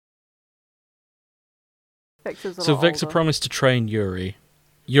Victor's a So lot Victor older. promised to train Yuri.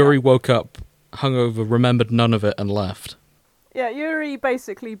 Yuri woke up, hungover, remembered none of it, and left. Yeah, Yuri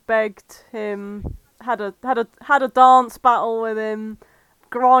basically begged him, had a dance battle with him,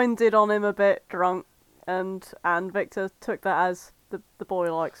 grinded on him a bit drunk, and Victor took that as the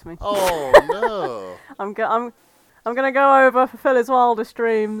boy likes me. Oh no! I'm gonna go over, fulfill his wildest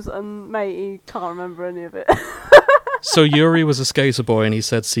dreams, and mate, he can't remember any of it. So Yuri was a skater boy, and he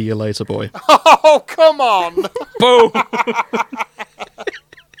said, "See you later, boy." Oh come on! Boom!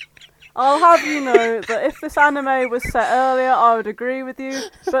 I'll have you know that if this anime was set earlier, I would agree with you,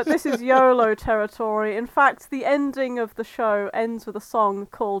 but this is YOLO territory. In fact, the ending of the show ends with a song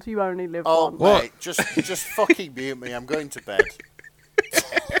called "You Only Live Oh Once." mate, just fucking mute me. I'm going to bed.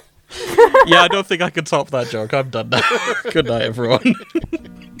 Yeah, I don't think I can top that joke. I'm done now. Good night, everyone.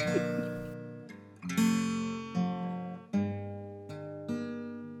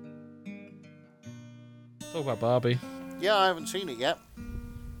 Talk about Barbie. Yeah, I haven't seen it yet.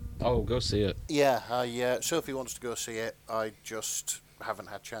 Oh, go see it. Yeah, Sophie wants to go see it. I just haven't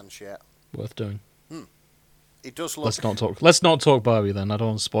had chance yet. Worth doing. It does look. Let's not talk Barbie then. I don't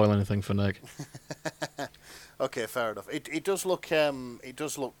want to spoil anything for Nick. Okay, fair enough. It does look. It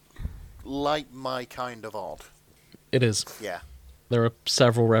does look like my kind of odd. It is. Yeah. There are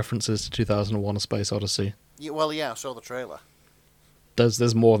several references to 2001: A Space Odyssey. Yeah. Well, yeah. I saw the trailer.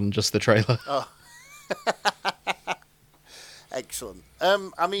 There's more than just the trailer. Oh. Excellent.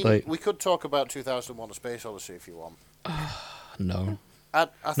 I mean, we could talk about 2001: A Space Odyssey if you want. No.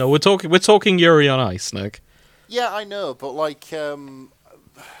 No, we're talking Yuri on Ice, Nick. Yeah, I know, but like,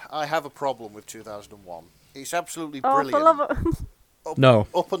 I have a problem with 2001. It's absolutely brilliant. Oh, for love of... No.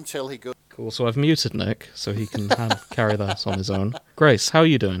 Up until he goes. Cool. So I've muted Nick, so he can carry that on his own. Grace, how are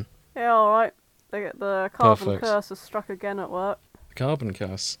you doing? Yeah, alright. The carbon Perfect. curse has struck again at work. Carbon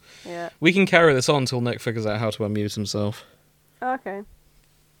curse. Yeah. We can carry this on until Nick figures out how to unmute himself. Okay.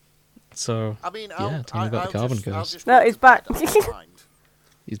 So, I mean, yeah, tell me about the carbon I'll curse. just No, go he's to back. bed, I don't mind.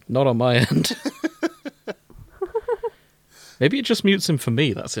 He's not on my end. Maybe it just mutes him for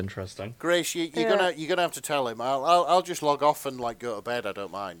me. That's interesting. Grace, you're gonna have to tell him. I'll just log off and like go to bed. I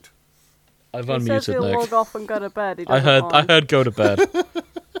don't mind. I've He says unmuted he'll Nick. log off and go to bed. He I doesn't mind. heard go to bed.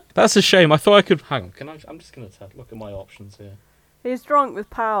 That's a shame. I thought I could. Hang on. I'm just gonna look at my options here. He's drunk with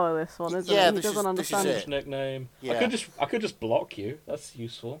power, this one, isn't Yeah, he? He this doesn't is understand. it. Change nickname. Yeah. I could just block you. That's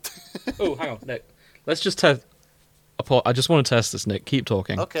useful. Oh, hang on, Nick. Let's just test. I just want to test this, Nick. Keep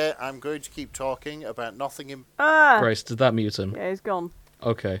talking. Okay, I'm going to keep talking about nothing in. Ah! Grace, did that mute him? Yeah, he's gone.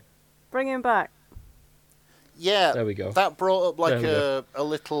 Okay. Bring him back. Yeah, There we go. That brought up like There we a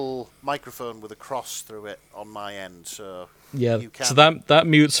little microphone with a cross through it on my end, so Yeah. you can. So that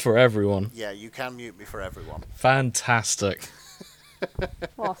mutes for everyone. Yeah, you can mute me for everyone. Fantastic.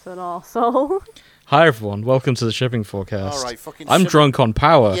 What an arsehole. Hi everyone. Welcome to the shipping forecast. All right, fucking. I'm drunk on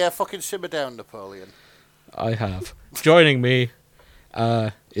power. Yeah, fucking simmer down, Napoleon. I have. Joining me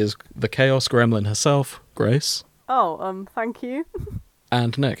is the Chaos Gremlin herself, Grace, Oh, thank you.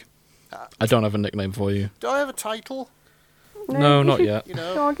 and Nick. I don't have a nickname for you. Do I have a title? No, not yet. You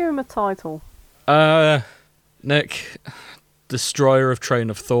know. Go on, give him a title. Nick, destroyer of train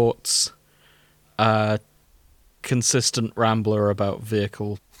of thoughts, consistent rambler about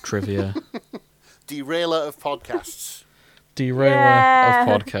vehicle trivia, Derailer of podcasts. derailer Yeah.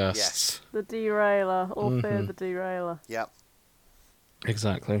 of podcasts. Yes. The derailer. All fear the derailer. Yeah.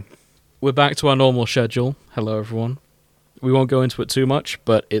 Exactly. We're back to our normal schedule. Hello, everyone. We won't go into it too much,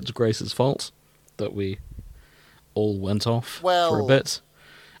 but it's Grace's fault that we all went off for a bit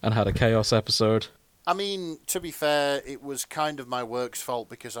and had a chaos episode. I mean, to be fair, it was kind of my work's fault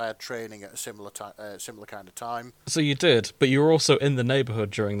because I had training at a similar kind of time. So you did, but you were also in the neighbourhood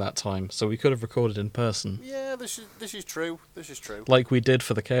during that time, so we could have recorded in person. Yeah, this is true. This is true. Like we did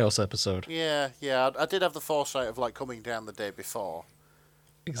for the chaos episode. Yeah. I did have the foresight of like coming down the day before.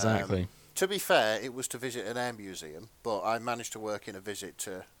 Exactly. To be fair, it was to visit an air museum, but I managed to work in a visit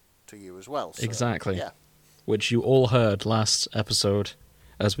to you as well. So, Exactly. Yeah. Which you all heard last episode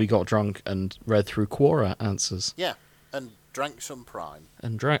as we got drunk and read through Quora answers. Yeah, and drank some Prime.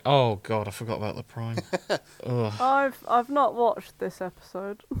 And drank. Oh god, I forgot about the Prime. Ugh. I've not watched this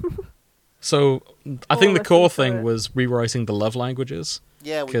episode. So I think the listen core to thing it. was rewriting the love languages.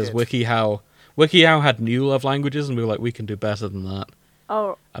 Yeah, we Because did. WikiHow had new love languages, and we were like, we can do better than that.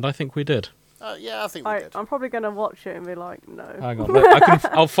 Oh, And I think we did. Yeah, I think we did. I'm probably gonna watch it and be like, no. Hang on,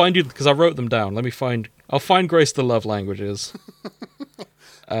 I'll find you because I wrote them down. I'll find Grace the love languages,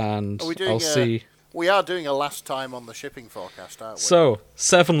 and Are we doing I'll see. We are doing a last time on the shipping forecast, aren't we? So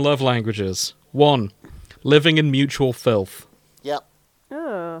 7 love languages. 1, living in mutual filth. Yep.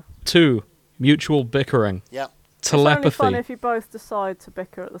 Ugh. 2, Mutual bickering. Yep. Telepathy. It's only fun if you both decide to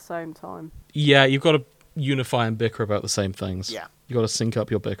bicker at the same time. Yeah, you've got to unify and bicker about the same things. Yeah. You've got to sync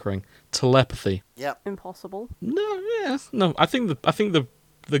up your bickering. Telepathy. Yep. Impossible. No. I think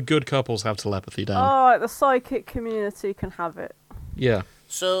the good couples have telepathy down. Alright, the psychic community can have it. Yeah.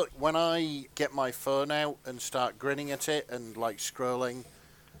 So when I get my phone out and start grinning at it and like scrolling,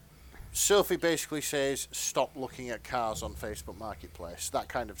 Sophie basically says, "Stop looking at cars on Facebook Marketplace." That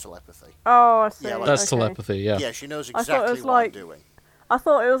kind of telepathy. Oh, I see. Yeah, like- That's okay. telepathy, yeah. Yeah, she knows I thought it exactly was what like- I'm doing. I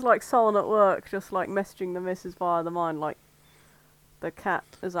thought it was like someone at work just like messaging the missus via the mind, like the cat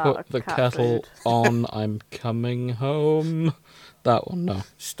is out Put of the cat kettle food. on, I'm coming home. That one, no.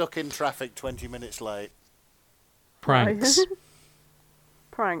 Stuck in traffic 20 minutes late. Pranks.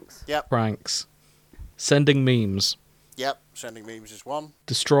 Pranks. Yep, Pranks. Sending memes. yep. Sending memes is one.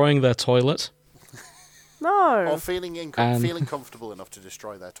 Destroying their toilet. No. Or feeling And- feeling comfortable enough to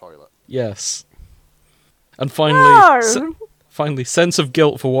destroy their toilet. Yes. And finally, No. finally, sense of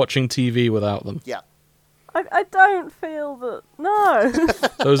guilt for watching TV without them. Yeah. I don't feel that. No.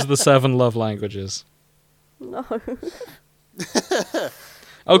 Those are the 7 love languages. No.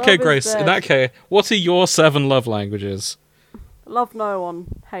 Okay, Love is Grace, in dead. that case, what are your 7 love languages? Love no one,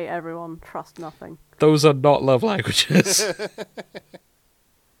 hate everyone, trust nothing. Those are not love languages.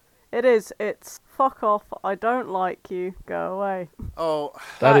 It is. It's fuck off. I don't like you. Go away. Oh,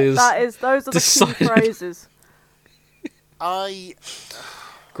 That is Those are the decided. key phrases. I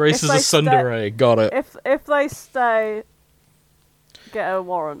Grace If is a they tsundere. Got it. If they stay, get a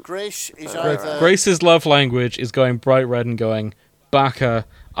warrant. Grace is Right. either Grace's love language is going bright red and going, Baka,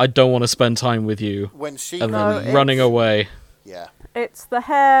 I don't want to spend time with you, when she and No, then it's- running away. yeah. It's the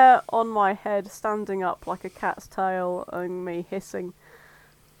hair on my head standing up like a cat's tail and me hissing.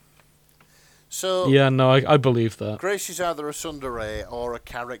 So Yeah, no, I believe that. Grace is either a tsundere or a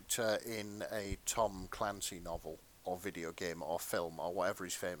character in a Tom Clancy novel or video game or film or whatever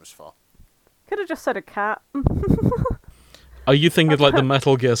he's famous for. Could have just said a cat. Are you thinking like the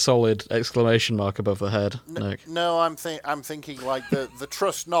Metal Gear Solid exclamation mark above the head, Nick? No, I'm thinking like the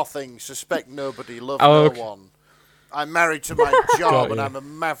trust nothing, suspect nobody, love Oh, no okay. one. I'm married to my Got job and you. I'm a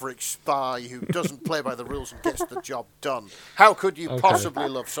maverick spy who doesn't play by the rules and gets the job done. How could you Okay. possibly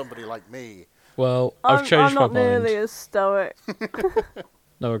love somebody like me? Well, I've I'm changed not my mind. nearly as stoic.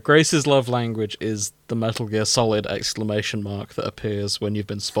 No, Grace's love language is the Metal Gear Solid exclamation mark that appears when you've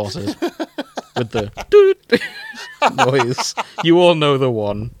been spotted. With the doot noise. You all know the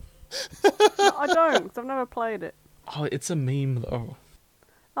one. No, I don't, 'cause I've never played it. Oh, it's a meme though.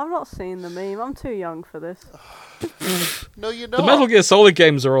 I've not seen the meme. I'm too young for this. No, you're not. The Metal Gear Solid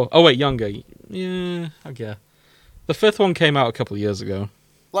games are all... Oh wait, younger. Yeah, okay. The 5th one came out a couple of years ago.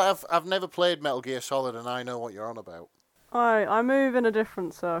 Like, I've never played Metal Gear Solid and I know what you're on about. I move in a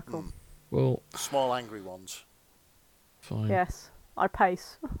different circle. Well, Small angry ones. fine. Yes, I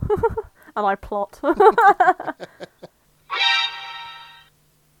pace. And I plot.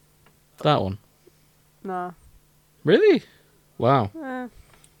 That one. No. Really? Wow. Eh.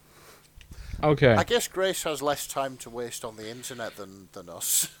 Okay. I guess Grace has less time to waste on the internet than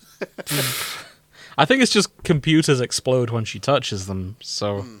us. I think it's just computers explode when she touches them,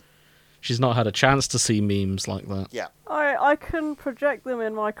 so she's not had a chance to see memes like that. Yeah. I can project them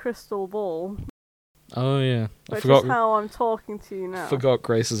in my crystal ball, Oh yeah, I which forgot. is how I'm talking to you now. Forgot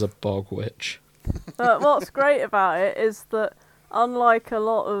Grace is a bog witch. What's great about it is that, unlike a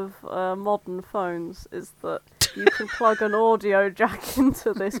lot of modern phones, is that you can plug an audio jack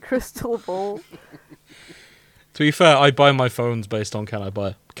into this crystal ball. To be fair, I buy my phones based on can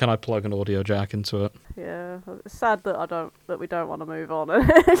I plug an audio jack into it. Yeah, it's sad that we don't want to move on.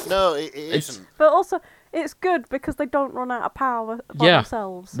 No, it isn't. But also, it's good because they don't run out of power by Yeah.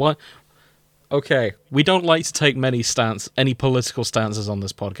 themselves. What? Okay, we don't like to take any political stances on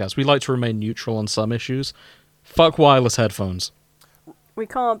this podcast. We like to remain neutral on some issues. Fuck wireless headphones. We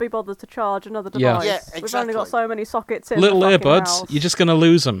can't be bothered to charge another Yeah. device. Yeah, We've only got exactly. so many sockets in Little the fucking earbuds, house. you're just gonna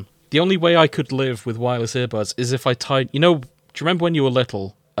lose them. The only way I could live with wireless earbuds is if I tied... You know, do you remember when you were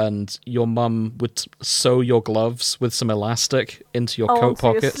little and your mum would sew your gloves with some elastic into your coat onto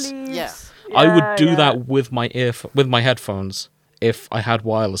your pockets? sleeves. Yeah. I would do yeah. that with my headphones if I had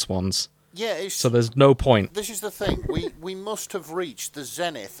wireless ones. Yeah, it's... So there's no point. This is the thing. We must have reached the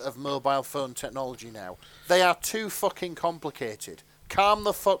zenith of mobile phone technology now. They are too fucking complicated. Calm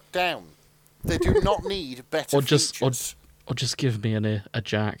the fuck down. They do not need better Or just- features. Or just give me an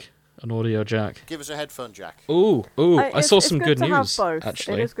jack, an audio jack. Give us a headphone jack. Ooh, I saw some good to news, have both.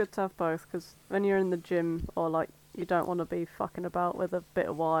 actually. It is good to have both, because when you're in the gym or like you don't want to be fucking about with a bit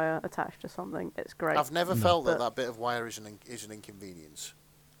of wire attached to something, it's great. I've never felt that But- that bit of wire is an inconvenience.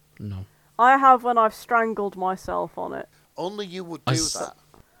 No. I have when I've strangled myself on it. Only you would do that.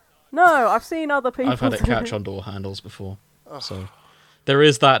 No, I've seen other people. I've had it catch on door handles before, so there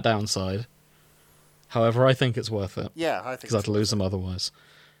is that downside. However, I think it's worth it. Yeah, I think because I'd lose them otherwise.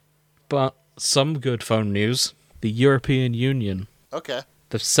 But some good phone news: the European Union. Okay.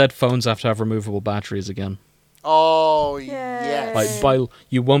 They've said phones have to have removable batteries again. Oh, Yay. yes.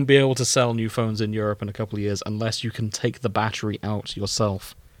 You won't be able to sell new phones in Europe in a couple of years unless you can take the battery out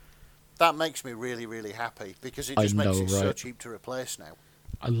yourself. That makes me really, really happy because it just makes it so cheap to replace now.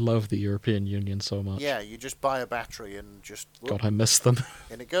 I love the European Union so much. Yeah, you just buy a battery and just... God, I miss them.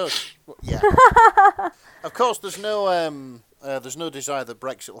 And it goes. Yeah. Of course, there's no desire that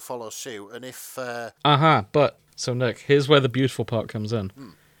Brexit will follow suit, and if... But, so Nick, here's where the beautiful part comes in.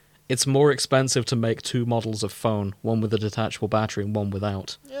 It's more expensive to make two models of phone, one with a detachable battery and one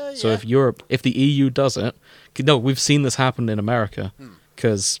without. Yeah. So if the EU does it... No, we've seen this happen in America,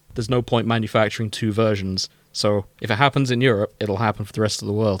 because there's no point manufacturing two versions. So if it happens in Europe, it'll happen for the rest of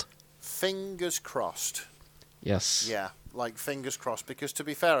the world. Fingers crossed. Yes. Yeah, like fingers crossed. Because to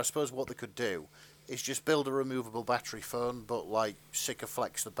be fair, I suppose what they could do is just build a removable battery phone, but like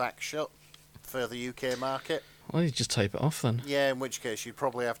Sikaflex the back shut for the UK market. Well, you just tape it off then. Yeah, in which case you'd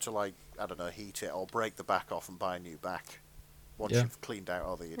probably have to, like, I don't know, heat it or break the back off and buy a new back once you've cleaned out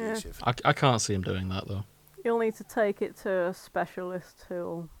all the adhesive. I can't see him doing that, though. You'll need to take it to a specialist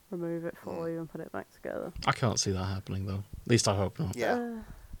who'll remove it for you and put it back together. I can't see that happening, though. At least I hope not. Yeah.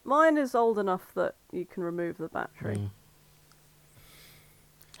 Mine is old enough that you can remove the battery.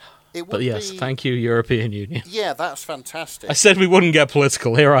 But yes, thank you, European Union. Yeah, that's fantastic. I said we wouldn't get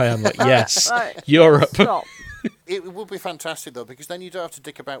political. Here I am, like, yes, Right. Europe. Stop. It would be fantastic, though, because then you don't have to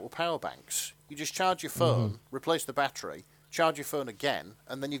dick about with power banks. You just charge your phone, replace the battery, charge your phone again,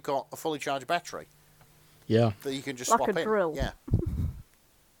 and then you've got a fully charged battery. Yeah. That you can just Like swap a in. drill. Yeah.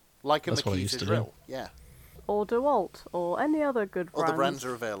 Like a That's what I used Makita to drill. do. Yeah. Or DeWalt, or any other good brands. Other brands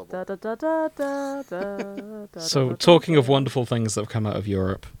are available. Da, da, da, da, da, da, da, So, da, talking da, of wonderful things that have come out of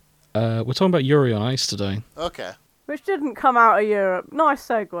Europe, we're talking about Yuri on Ice today. Okay. Which didn't come out of Europe. Nice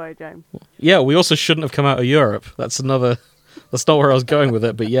segue, James. Yeah, we also shouldn't have come out of Europe. That's not where I was going with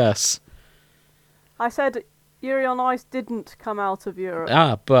it, but yes. I said Yuri on Ice didn't come out of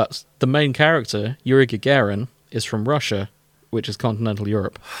Europe. But the main character, Yuri Gagarin, is from Russia, which is continental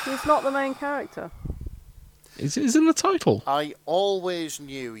Europe. He's not the main character. It's in the title. I always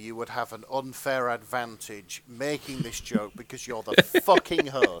knew you would have an unfair advantage making this joke because you're the fucking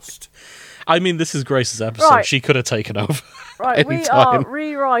host. I mean, this is Grace's episode. Right. She could have taken over. Right, we are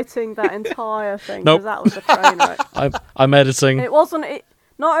rewriting that entire thing because that was a train wreck. I'm editing. It wasn't.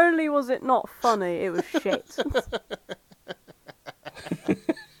 Not only was it not funny, it was shit.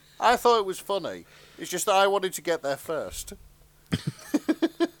 I thought it was funny. It's just that I wanted to get there first.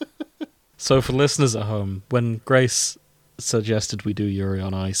 So for listeners at home, when Grace suggested we do Yuri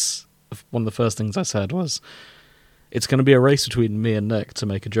on Ice, one of the first things I said was, it's going to be a race between me and Nick to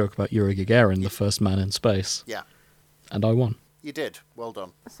make a joke about Yuri Gagarin, the first man in space. Yeah. And I won. You did. Well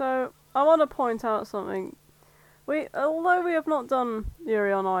done. So, I want to point out something. Although we have not done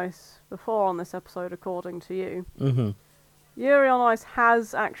Yuri on Ice before on this episode, according to you, Yuri on Ice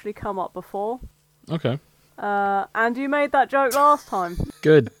has actually come up before. Okay. And you made that joke last time.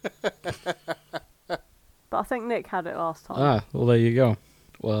 Good. But I think Nick had it last time. Well, there you go.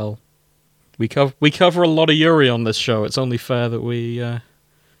 Well, we cover a lot of Yuri on this show. It's only fair that we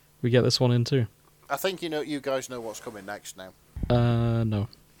get this one in too. I think you guys know what's coming next now. No.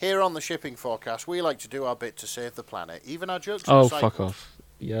 Here on the Shipping Forecast, we like to do our bit to save the planet. Even our jokes Oh, recycled. fuck off.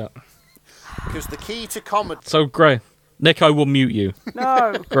 Yeah. Because the key to comedy... So, Nick, I will mute you.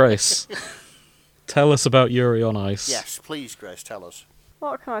 No. Grace, tell us about Yuri on Ice. Yes, please, Grace, tell us.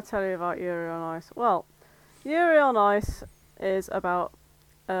 What can I tell you about Yuri on Ice? Well, Yuri on Ice is about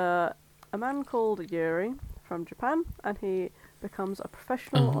a man called Yuri from Japan, and he becomes a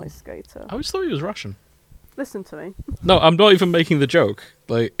professional ice skater. I always thought he was Russian. Listen to me. No, I'm not even making the joke.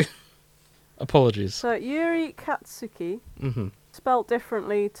 Like, apologies. So, Yuri Katsuki, spelt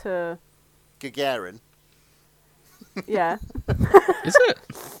differently to... Gagarin. Yeah. Is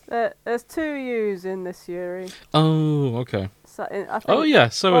it? There's two U's in this Yuri. Oh, okay. So I think, Oh, yeah,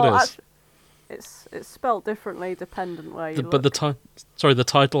 so it is. It's spelt differently dependent where you look. But the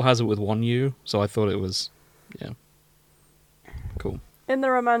title has it with one U, so I thought it was... Yeah. Cool. In the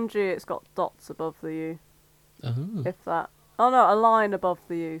Romanji, it's got dots above the U. Oh. If that... Oh, no, a line above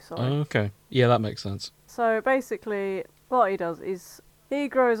the U, sorry. Oh, okay. Yeah, that makes sense. So, basically, what he does is he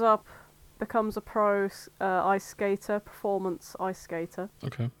grows up, becomes a pro ice skater, performance ice skater.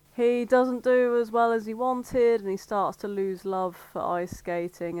 Okay. he doesn't do as well as he wanted, and he starts to lose love for ice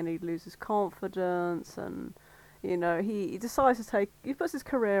skating, and he loses confidence, and he decides to he puts his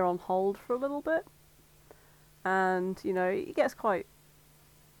career on hold for a little bit, and he gets quite,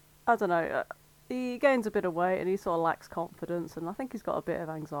 I don't know, he gains a bit of weight, and he sort of lacks confidence, and I think he's got a bit of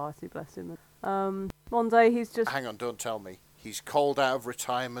anxiety, bless him. One day he's just... Hang on, don't tell me. He's called out of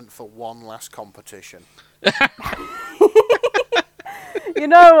retirement for one last competition. You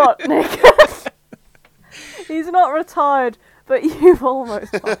know what, Nick? He's not retired, but you've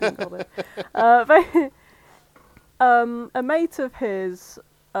almost fucking got it. A mate of his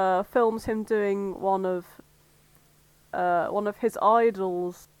films him doing one of his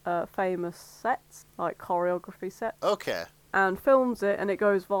idols' famous sets, like choreography sets. Okay. And films it, and it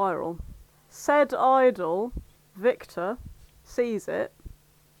goes viral. Said idol, Victor, sees it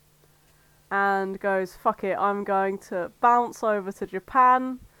and goes, fuck it, I'm going to bounce over to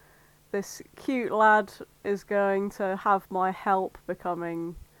Japan. This cute lad is going to have my help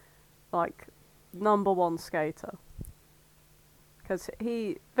becoming, like, #1 skater. Because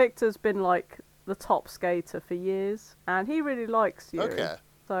Victor's been, like, the top skater for years, and he really likes Yuri. Okay.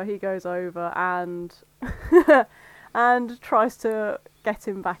 So he goes over and and tries to get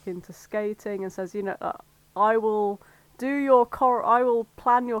him back into skating, and says, I will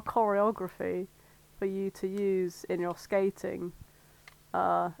plan your choreography for you to use in your skating,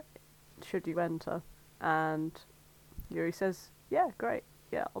 should you enter. And Yuri says, yeah, great,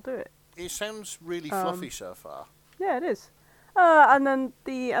 yeah, I'll do it. It sounds really fluffy so far. Yeah, it is. And then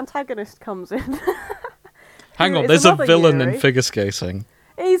the antagonist comes in. Hang on, there's a villain Yuri. in figure skating.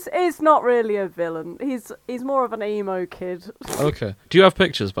 He's not really a villain. He's more of an emo kid. Okay. Do you have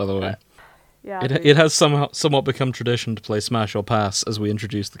pictures, by the way? Yeah. It has somewhat become tradition to play Smash or Pass as we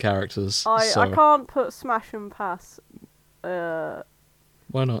introduce the characters. I can't put Smash and Pass. Why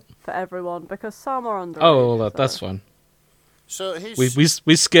not? For everyone, because some are underage. Oh, well, that's fine. So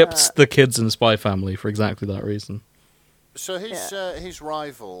we skipped the kids in Spy Family for exactly that reason. So his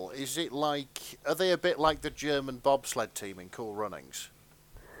rival, is it like, are they a bit like the German bobsled team in Cool Runnings?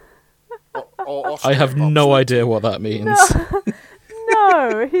 Or I have no idea what that means.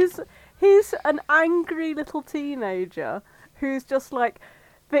 No, he's an angry little teenager who's just like,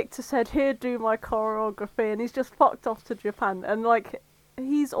 Victor said, here, do my choreography, and he's just fucked off to Japan, and like,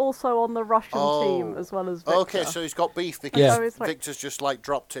 he's also on the Russian team as well as Victor. Okay, so he's got beef because like, Victor's just like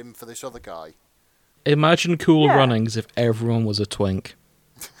dropped him for this other guy. Imagine Cool Runnings if everyone was a twink.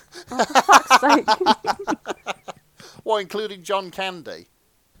 Oh, for fuck's sake. What, including John Candy?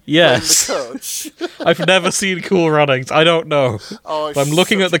 Yes. The coach? I've never seen Cool Runnings. I don't know. Oh, but I'm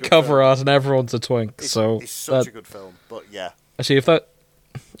looking at the cover art and everyone's a twink. It's such a good film, but yeah. Actually, if the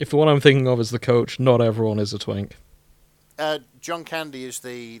one I'm thinking of is the coach, not everyone is a twink. John Candy is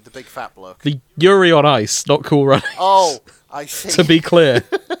the big fat bloke. The Yuri on Ice, not Cool Runnings. Oh, I see. To be clear.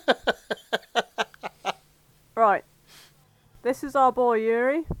 Right. This is our boy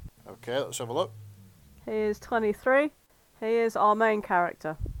Yuri. Okay, let's have a look. He is 23. He is our main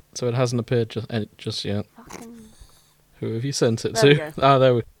character. So it hasn't appeared just yet. Who have you sent it there to?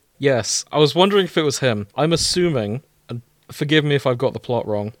 There we go. Yes, I was wondering if it was him. I'm assuming, and forgive me if I've got the plot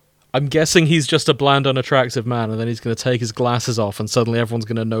wrong, I'm guessing he's just a bland, unattractive man, and then he's going to take his glasses off, and suddenly everyone's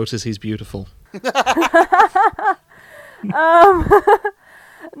going to notice he's beautiful. There's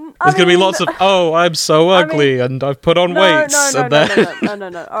going to be lots of, I'm so ugly, and I've put on weights.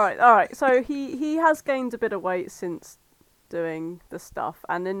 No. All right. So he has gained a bit of weight since doing the stuff,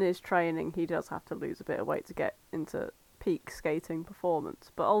 and in his training he does have to lose a bit of weight to get into peak skating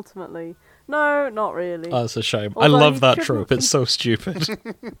performance. But ultimately, no, not really. Oh, that's a shame. Although I love that trope. It's so stupid.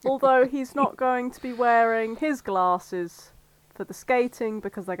 Although he's not going to be wearing his glasses for the skating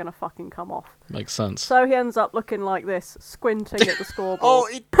because they're going to fucking come off. Makes sense. So he ends up looking like this, squinting at the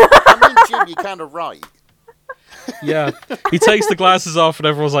scoreboard. Jim, you're kind of right. Yeah, he takes the glasses off and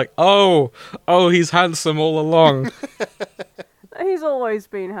everyone's like, oh, he's handsome all along. He's always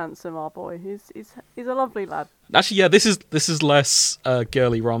been handsome, our boy. He's a lovely lad. Actually, yeah, this is less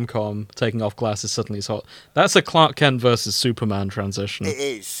girly rom-com, taking off glasses suddenly is hot. That's a Clark Kent versus Superman transition. It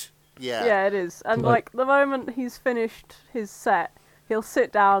is. Yeah. Yeah, it is. And like the moment he's finished his set, he'll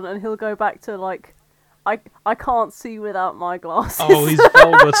sit down and he'll go back to like, I can't see without my glasses. Oh, he's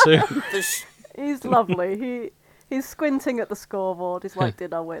vulgar too. He's lovely. He's squinting at the scoreboard. He's like,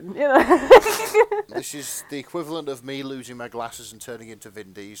 did I win? You know. This is the equivalent of me losing my glasses and turning into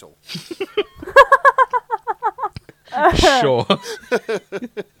Vin Diesel. Sure.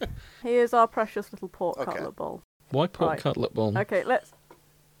 He is our precious little pork cutlet bowl. Why pork cutlet bowl? Okay,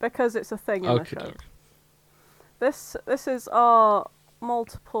 because it's a thing in the show. Okay. This is our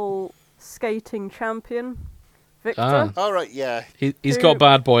multiple skating champion, Victor. Ah. All right, yeah. He's got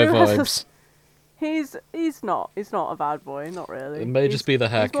bad boy who has vibes. He's not a bad boy, not really. It may just be the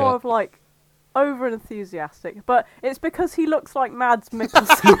He's more haircut. of like over enthusiastic, but it's because he looks like Mads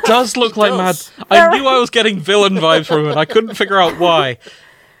Mikkelsen. He does look like Mad. does. I knew I was getting villain vibes from him, and I couldn't figure out why.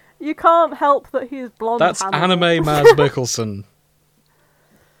 You can't help that he's blonde. That's Hannibal. anime Mads Mikkelsen.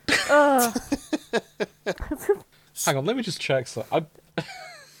 Hang on, let me just check.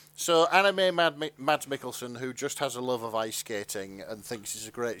 So, anime Mads Mikkelsen, who just has a love of ice skating and thinks it's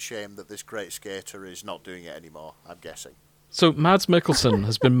a great shame that this great skater is not doing it anymore, I'm guessing. So Mads Mikkelsen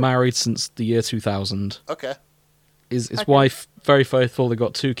has been married since the year 2000. Okay. His wife, very faithful, they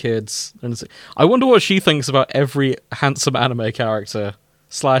got 2 kids. And I wonder what she thinks about every handsome anime character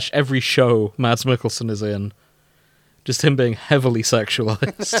 / every show Mads Mikkelsen is in. Just him being heavily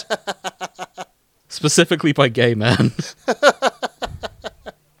sexualized. Specifically by gay men.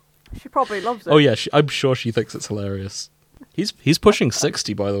 She probably loves it. Oh yeah, I'm sure she thinks it's hilarious. He's pushing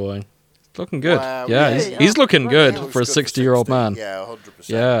 60, by the way. Looking good. Wow, yeah, yeah. he's looking good He looks for a good 60-year-old 60. man. Yeah, 100%.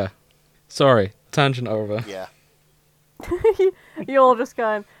 Yeah. Sorry, tangent over. Yeah. You're just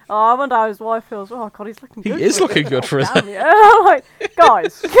going, oh, I wonder how his wife feels. Oh god, he's looking good. He is for looking it. good for his Damn, yeah. I'm like,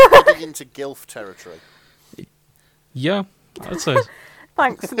 guys, Getting into GILF territory. Yeah, I'd say.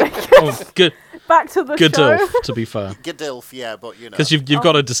 thanks, Nick. Oh, good. Back to the Good show. dilf, to be fair. Gedilf, yeah, but you know. Because you've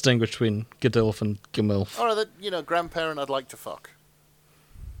got to distinguish between Gedilf and Gemilf. Or the, grandparent I'd like to fuck.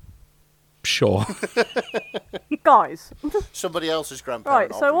 Sure. Guys. Somebody else's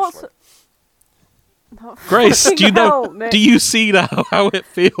grandparent, Right, so obviously. Grace, do you know? Hell, Nick. Do you see now how it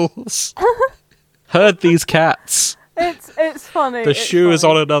feels? Heard these cats. It's funny. The it's shoe is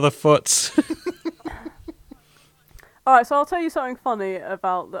funny. on another foot. Alright, so I'll tell you something funny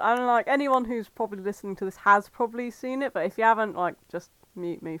about the. I mean, like, anyone who's probably listening to this has probably seen it, but if you haven't, like, just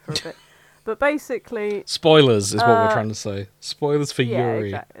mute me for a bit. But basically. Spoilers is what we're trying to say. Spoilers for Yeah, Yuri.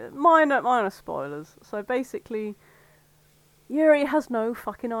 exactly. Minor spoilers. So basically, Yuri has no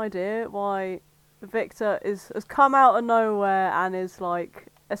fucking idea why Victor has come out of nowhere and is, like,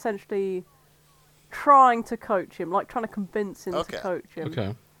 essentially trying to coach him, like, trying to convince him to coach him.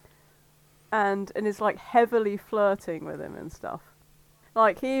 Okay. And is, like, heavily flirting with him and stuff.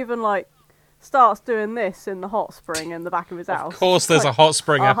 Like, he even, like, starts doing this in the hot spring in the back of his house. Of course there's a hot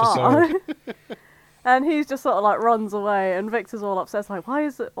spring episode. And he's just sort of, like, runs away, and Victor's all upset, like, why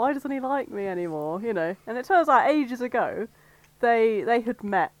doesn't he like me anymore, you know? And it turns out ages ago, they had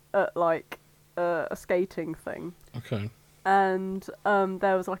met at, like, a skating thing. Okay. And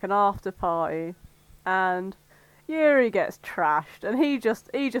there was, like, an after party, and Yuri gets trashed, and he just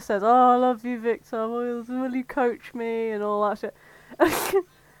says, "Oh, I love you, Victor. Will you coach me?" and all that shit.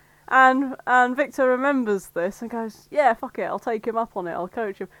 and Victor remembers this and goes, "Yeah, fuck it. I'll take him up on it. I'll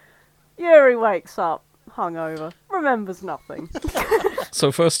coach him." Yuri wakes up, hungover, remembers nothing.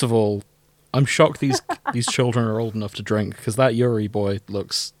 So first of all, I'm shocked these children are old enough to drink, because that Yuri boy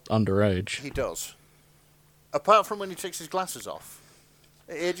looks underage. He does. Apart from when he takes his glasses off.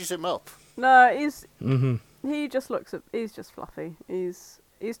 It ages him up. No, he's Mm-hmm. he just looks at. He's just fluffy. He's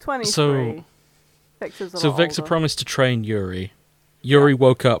 23. So Victor's a So lot Victor older. promised to train Yuri. Yuri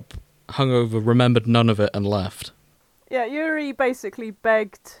woke up hungover, remembered none of it, and left. Yeah, Yuri basically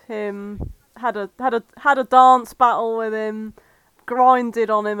begged him, had a dance battle with him, grinded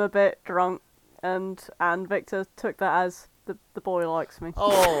on him a bit drunk, and Victor took that as the boy likes me.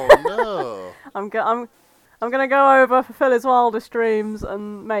 Oh no! I'm gonna go over, fulfill his wildest dreams,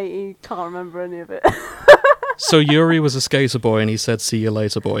 and mate, he can't remember any of it. So Yuri was a skater boy, and he said, "See you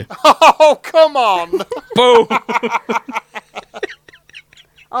later, boy." Oh come on! Boom!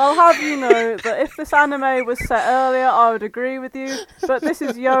 I'll have you know that if this anime was set earlier, I would agree with you, but this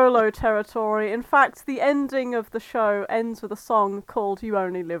is YOLO territory. In fact, the ending of the show ends with a song called "You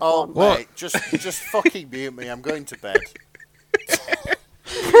Only Live Oh Once." What? mate, just fucking mute me. I'm going to bed.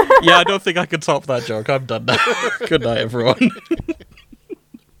 Yeah, I don't think I can top that joke. I'm done now. Good night, everyone.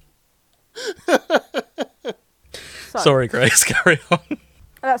 So, Sorry, Grace. Carry on.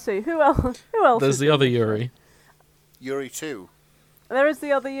 let's see, who else? There's is the in other this show? Yuri. Yuri 2. There is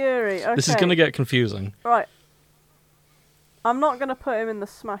the other Yuri. Okay. This is going to get confusing. Right. I'm not going to put him in the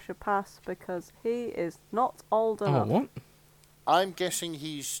Smasher Pass because he is not old Oh, enough. what? I'm guessing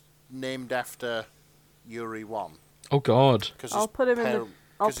he's named after Yuri 1. Oh, God. I'll put him in the.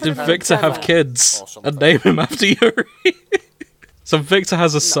 I'll put Did him in Victor the have demo. kids Or something. and name him after Yuri? So Victor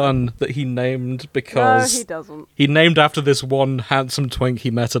has a son that he named No, because he doesn't. he named after this one handsome twink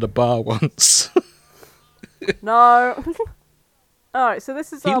he met at a bar once. No. Alright, so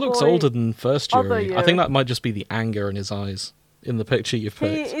this is He our looks boy. older than first Other Yuri. I Yuri. think that might just be the anger in his eyes. in the picture you've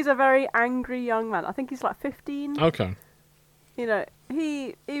picked? He is a very angry young man. I think he's like 15. Okay. You know,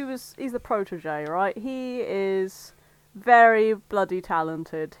 he's the protege, right? He is very bloody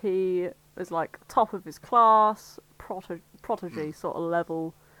talented. He is like top of his class, protege sort of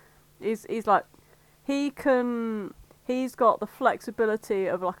level. He's like, he's got the flexibility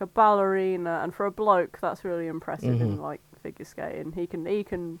of like a ballerina, and for a bloke, that's really impressive in like figure skating. He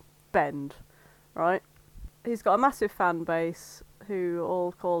can bend, right? He's got a massive fan base who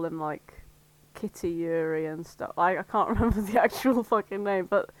all call him like Kitty Yuri and stuff. I can't remember the actual fucking name,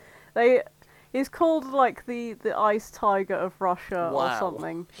 but he's called like the ice tiger of Russia or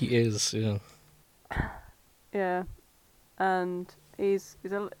something. He is, yeah. Yeah, and he's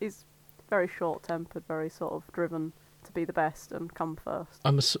very short tempered, very sort of driven to be the best and come first.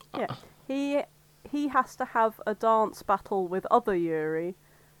 He has to have a dance battle with other Yuri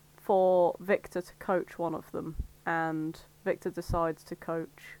for Victor to coach one of them, and Victor decides to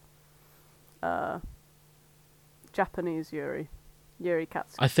coach Japanese Yuri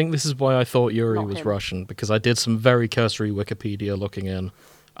Katsuki. I think this is why I thought Yuri Not was him. Russian, because I did some very cursory Wikipedia looking in,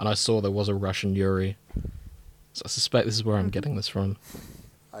 and I saw there was a Russian Yuri. So I suspect this is where I'm getting this from.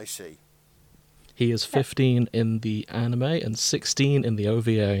 I see. He is 15 in the anime and 16 in the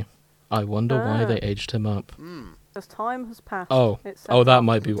OVA. I wonder why they aged him up. Because time has passed. Oh, It's that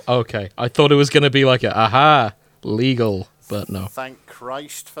might be... Okay, I thought it was going to be like legal, but no. Thank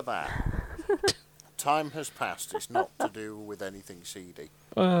Christ for that. Time has passed. It's not to do with anything seedy.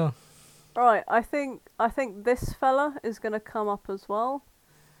 Well, Right, I think this fella is going to come up as well.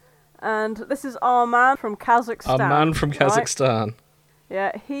 And this is our man from Kazakhstan. a man from right? Kazakhstan.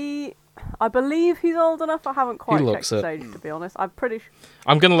 Yeah, I believe he's old enough. I haven't quite checked looks his it. age, to be honest. I'm pretty sure.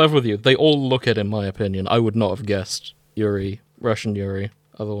 I'm going to level with you. They all look it, in my opinion. I would not have guessed Russian Yuri,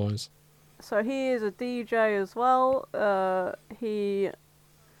 otherwise. So he is a DJ as well. He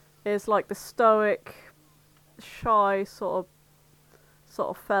is like the stoic, shy sort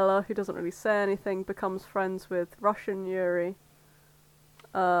of fella who doesn't really say anything, becomes friends with Russian Yuri.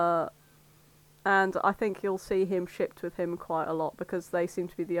 And I think you'll see him shipped with him quite a lot, because they seem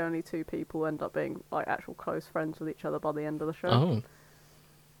to be the only two people who end up being like actual close friends with each other by the end of the show. Oh.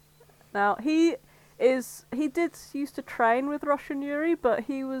 Now he did used to train with Russian Yuri, but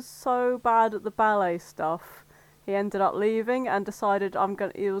he was so bad at the ballet stuff, he ended up leaving and decided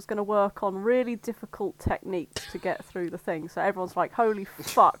he was gonna work on really difficult techniques to get through the thing. So everyone's like, "Holy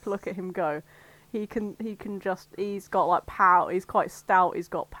fuck, look at him go!" He's got like power. He's quite stout. He's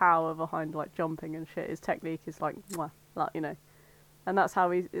got power behind like jumping and shit. His technique is like, you know, and that's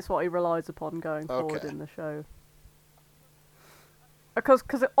how it's what he relies upon going forward in the show. Because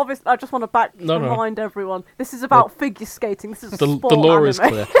obviously, I just want to remind everyone, this is about figure skating. This is a sport the lore anime. is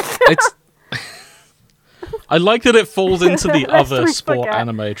clear. I like that it falls into the other sport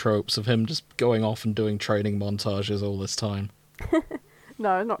anime tropes of him just going off and doing training montages all this time.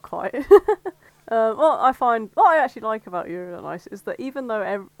 No, not quite. What I actually like about Yuri on Ice is that even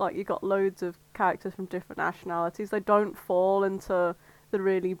though you got loads of characters from different nationalities, they don't fall into the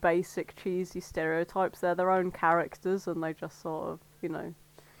really basic cheesy stereotypes. They're their own characters, and they just sort of, you know,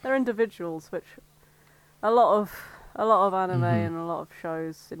 they're individuals, which a lot of anime and a lot of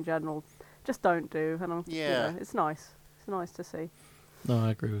shows in general just don't do. And you know, it's nice. It's nice to see. No,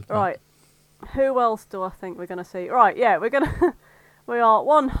 I agree with that. Right, who else do I think we're gonna see? Right, yeah, we are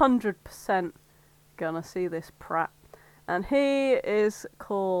 100% gonna see this prat, and he is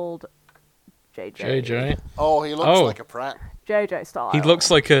called JJ. JJ. Oh, he looks like a prat. JJ style. He looks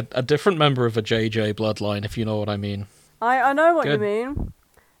like a different member of a JJ bloodline, if you know what I mean. I know what you mean,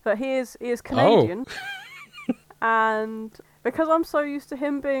 but he is Canadian, and because I'm so used to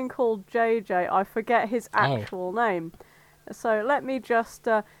him being called JJ, I forget his actual name. So let me just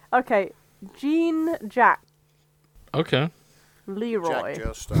Jean Jack. Okay. Leroy. Jack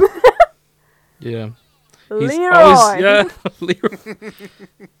Joestar. Yeah. Leroy. Leroy.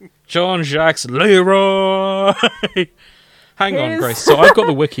 John Jacques Leroy. Hang on, Grace. So I've got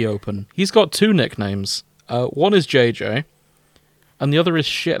the wiki open. He's got two nicknames. One is JJ, and the other is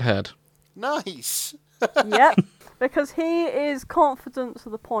Shithead. Nice. Yep. Because he is confident to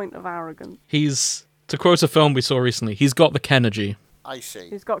the point of arrogance. He's, to quote a film we saw recently, he's got the Kenergy. I see.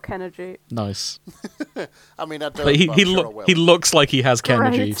 He's got Kenergy. Nice. I mean, I don't. But he looks like he has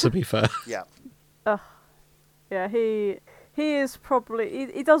Kenergy, to be fair. Yeah. Yeah, he is probably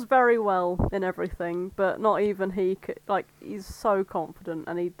he does very well in everything, but not even he could, like, he's so confident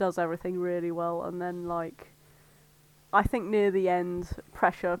and he does everything really well, and then like I think near the end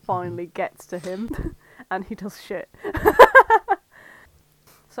pressure finally gets to him and he does shit.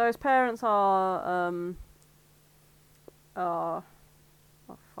 So his parents are Oh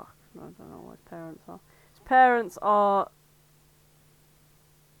fuck! No, I don't know what his parents are. His parents are.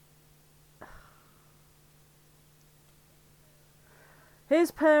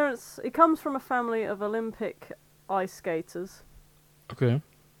 His parents. He comes from a family of Olympic ice skaters. Okay.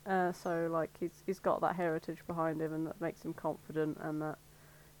 So like he's got that heritage behind him, and that makes him confident, and that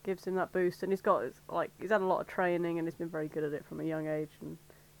gives him that boost. And he's had a lot of training, and he's been very good at it from a young age, and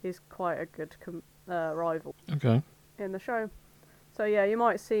he's quite a good rival. Okay. In the show. So yeah, you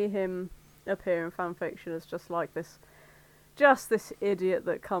might see him appear in fanfiction as just this idiot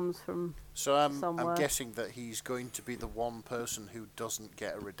that comes from somewhere. I'm guessing that he's going to be the one person who doesn't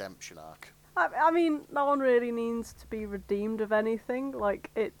get a redemption arc. I mean, no one really needs to be redeemed of anything.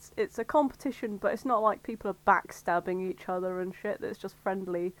 Like, it's a competition, but it's not like people are backstabbing each other and shit. It's just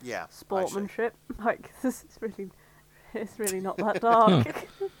friendly sportsmanship. Like, it's really not that dark.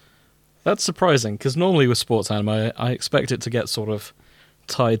 That's surprising, because normally with sports anime, I expect it to get sort of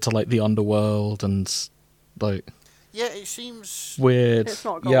tied to, like, the underworld and, like... Yeah, it seems... weird. It's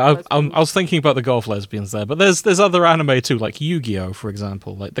not golf I was thinking about the golf lesbians there, but there's other anime too, like Yu-Gi-Oh, for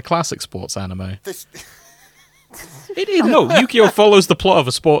example, like the classic sports anime. It is, no, Yu-Gi-Oh follows the plot of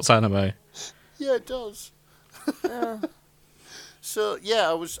a sports anime. Yeah, it does. So, yeah,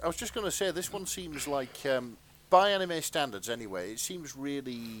 I was just going to say, this one seems like, by anime standards anyway, it seems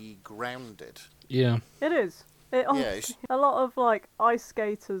really grounded. Yeah. It is. A lot of like ice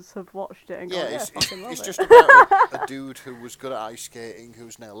skaters have watched it and gone, it's just about a dude who was good at ice skating,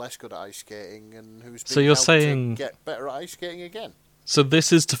 who's now less good at ice skating, and who's been helped to get better at ice skating again. So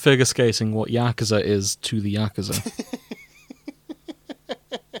this is to figure skating what Yakuza is to the Yakuza.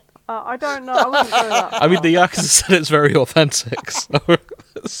 I don't know. I wouldn't go that far. I mean, the Yakuza said it's very authentic. So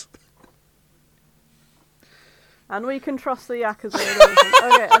and we can trust the Yakuza with everything.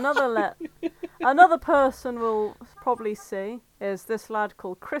 Okay, another person we'll probably see is this lad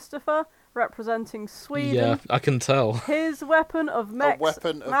called Christopher, representing Sweden. yeah, I can tell. His weapon of mass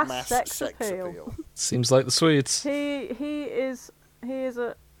sex appeal. Seems like the Swedes. He is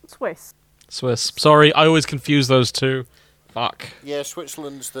a Swiss. Swiss. Sorry, I always confuse those two. Fuck. Yeah,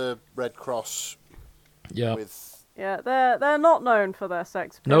 Switzerland's the Red Cross. Yeah. Yeah, they're not known for their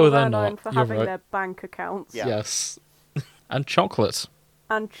sex appeal. No, they're they're known not. for You're having right. their bank accounts. Yeah. Yes. And chocolate.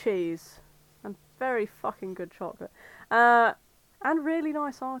 And cheese. And very fucking good chocolate. And really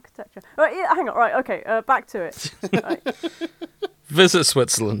nice architecture. Right, yeah, hang on, right, okay, back to it. Right. Visit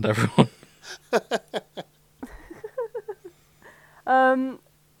Switzerland, everyone.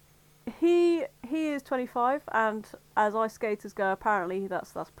 He is 25, and as ice skaters go, apparently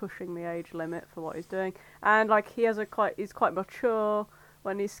that's pushing the age limit for what he's doing. And like he's quite mature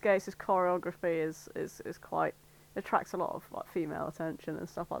when he skates. His choreography is quite attracts a lot of like female attention and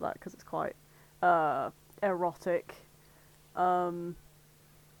stuff like that because it's quite erotic. But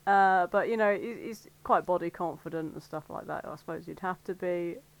you know he's quite body confident and stuff like that. I suppose you'd have to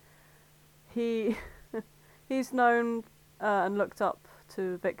be. He's known and looked up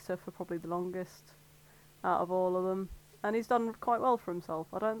to Victor for probably the longest out of all of them, and he's done quite well for himself.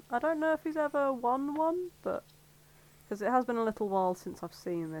 I don't know if he's ever won one, but because it has been a little while since I've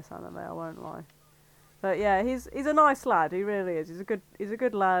seen this anime, I won't lie. But yeah, he's a nice lad. He really is. He's a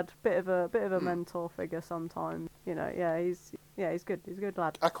good lad. Bit of a mentor figure sometimes. You know, he's good. He's a good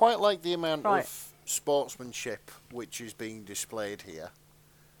lad. I quite like the amount of sportsmanship which is being displayed here.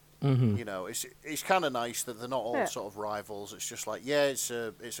 Mm-hmm. You know, it's kind of nice that they're not all sort of rivals. It's just like, it's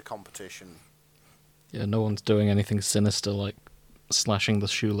a competition. Yeah, no one's doing anything sinister like slashing the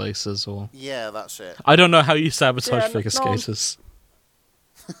shoelaces or... Yeah, that's it. I don't know how you sabotage figure skaters.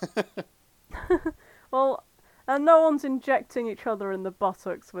 Well, and no one's injecting each other in the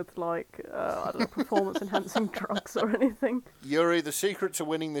buttocks with, like, I don't know, performance-enhancing drugs or anything. Yuri, the secret to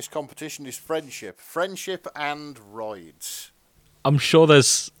winning this competition is friendship. Friendship and roids. I'm sure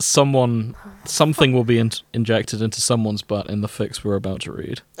there's something will be injected into someone's butt in the fics we're about to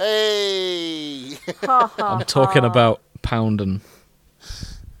read. Hey! I'm talking about pounding.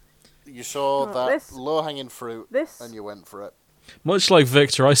 You saw that low-hanging fruit, and you went for it. Much like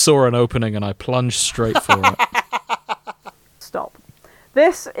Victor, I saw an opening and I plunged straight for it. Stop.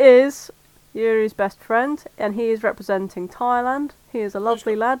 This is Yuri's best friend, and he is representing Thailand. He is a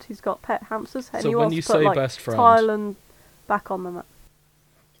lovely lad. He's got pet hamsters, and so he when wants you to put say like, best friend, Thailand back on the map.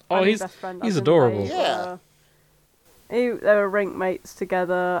 Oh, he's adorable. They were rink mates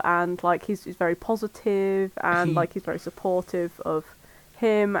together, and like he's very positive, and like he's very supportive of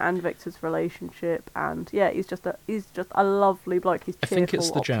him and Victor's relationship, and he's just a lovely bloke. He's cheerful, I think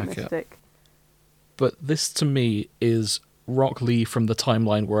it's the optimistic. jacket. But this to me is Rock Lee from the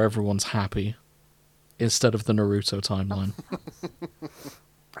timeline where everyone's happy. instead of the Naruto timeline.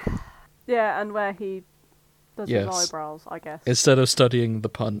 Yeah, and where he does Yes. his eyebrows, I guess. Instead of studying the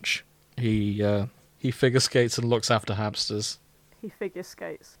punch, he figure skates and looks after hamsters. He figure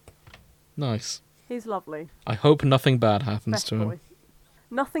skates. Nice. He's lovely. I hope nothing bad happens Best to boy. him.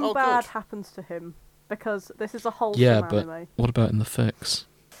 Nothing Oh, bad good. happens to him, because this is a wholesome Yeah, but anime. what about in the fix?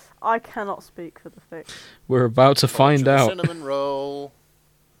 I cannot speak for the fic. We're about to find The out. cinnamon roll.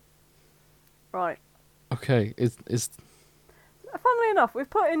 Right. Okay, is Funnily enough, we've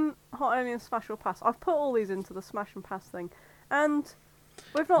put in Hot Alien Smash or Pass. I've put all these into the Smash and Pass thing, and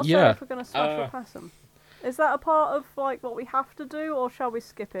we've not Yeah, said if we're going to Smash or Pass them. Is that a part of like what we have to do, or shall we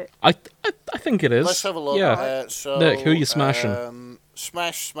skip it? I think it is. Let's have a look. Yeah. So, Nick, who are you smashing?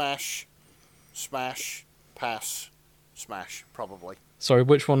 Smash, pass, smash, probably. Sorry,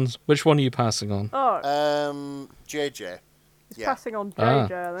 which one are you passing on? Oh, JJ. he's Yeah. passing on Ah.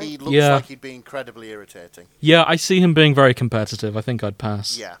 JJ, I think. He looks Yeah. like he'd be incredibly irritating. Yeah, I see him being very competitive. I think I'd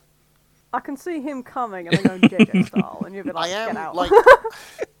pass. Yeah. I can see him coming and then going JJ style, and you'll be I like, get am, out. like...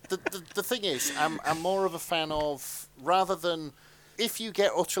 the thing is, I'm more of a fan of, rather than... If you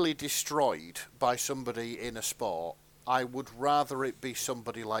get utterly destroyed by somebody in a sport, I would rather it be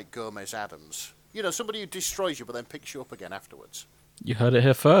somebody like Gomez Adams. You know, somebody who destroys you but then picks you up again afterwards. You heard it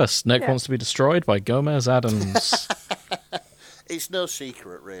here first. Nick Yeah. wants to be destroyed by Gomez Adams. It's no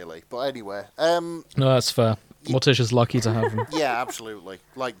secret, really. But anyway, No, that's fair. Morticia's lucky to have him. yeah, absolutely.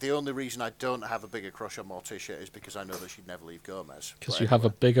 Like, the only reason I don't have a bigger crush on Morticia is because I know that she'd never leave Gomez. Because But you have a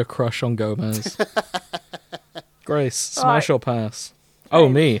anyway. bigger crush on Gomez. Grace, smash Alright. or pass? Oh,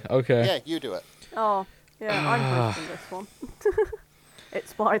 James. me. Okay. Yeah, you do it. Oh, yeah, I'm hosting this one.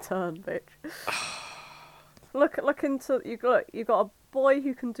 It's my turn, bitch. Look into you got a boy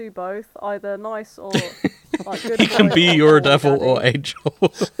who can do both, either nice or like good. He can boy be or your boy devil daddy. or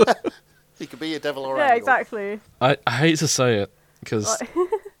angel. He could be a devil or Yeah, angel. exactly. I hate to say it, because Like-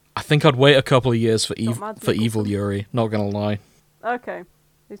 I think I'd wait a couple of years for Not Mads Evil Mikkelsen. Yuri. Not gonna lie. Okay,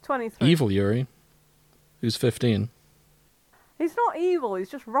 he's 23. Evil Yuri, who's 15. He's not evil. He's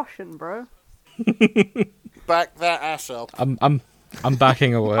just Russian, bro. Back that ass up. I'm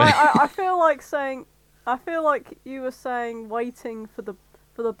backing away. I feel like saying. I feel like you were saying waiting for the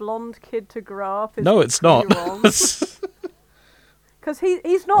blonde kid to grow up. Is No, it's not. pretty wrong. Because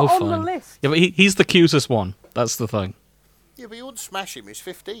he's not Oh, on the fine. list. Yeah, but he's the cutest one. That's the thing. Yeah, but you wouldn't smash him. He's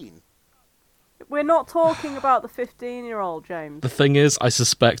 15. We're not talking about the 15-year-old, James. The thing is, I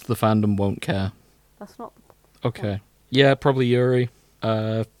suspect the fandom won't care. That's not. Okay. Yeah, probably Yuri.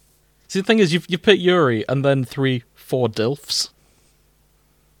 See, the thing is, you've picked Yuri and then 3-4 DILFs.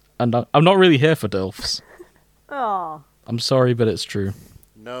 And I'm not really here for DILFs. Ah. I'm sorry, but it's true.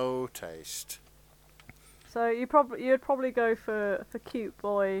 No taste. So you'd probably go for cute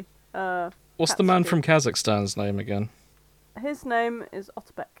boy. What's the man Katsuki. from Kazakhstan's name again? His name is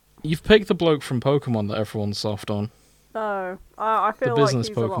Otbek. You've picked the bloke from Pokemon that everyone's soft on. No, I The feel like business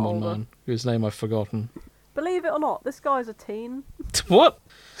he's a lot Pokemon older. man, whose name I've forgotten. Believe it or not, this guy's a teen. What?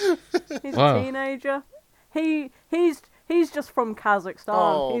 He's Wow. a teenager. He's just from Kazakhstan.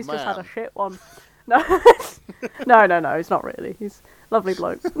 Oh, He's just had a man. shit one. No, no, he's not really. He's a lovely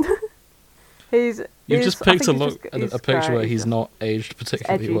bloke. You've just picked a picture where he's just- not aged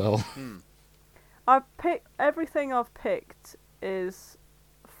particularly edgy. well. Everything I've picked is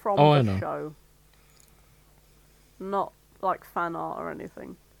from Oh, I the know. show, not like fan art or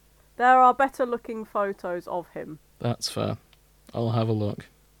anything. There are better looking photos of him. That's fair. I'll have a look.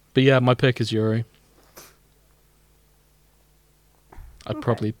 But yeah, my pick is Yuri. I'd Okay.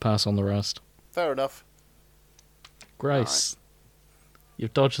 probably pass on the rest. Fair enough. Grace,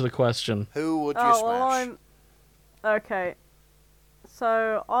 you've dodged the question. Who would you Oh smash? well, I'm okay.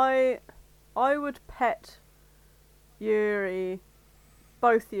 So I would pet Yuri,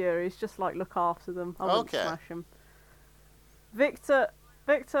 both Yuris, just like look after them. I wouldn't Okay. smash him. Victor,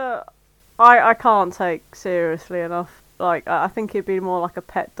 I can't take seriously enough. Like I think he'd be more like a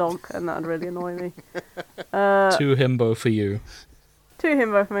pet dog, and that'd really annoy me. Two himbo for you. Two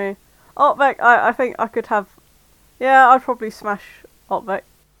himbo for me. Otbeck, I think I could have. Yeah, I'd probably smash Otbeck.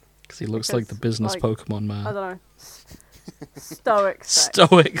 Because he looks like the Because, business like, Pokemon man. I don't know. Stoic sex.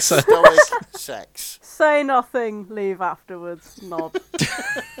 Stoic. Stoic sex. Say nothing, leave afterwards, nod.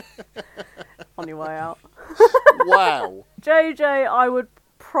 On your way out. Wow. JJ, I would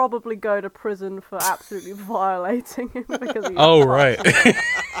probably go to prison for absolutely violating him because he's Oh, right.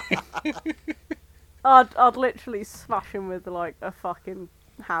 I'd literally smash him with like a fucking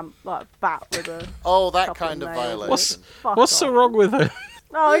bat with a. Oh, that couple kind of nails. violation. Fuck What's off. so wrong with it?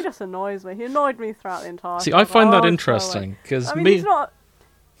 No, he just annoys me. He annoyed me throughout the entire. See, time. I find Oh, that so, interesting, because I mean, me... he's not.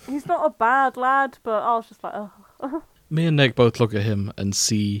 he's not a bad lad, but I was just like, oh. Me and Nick both look at him and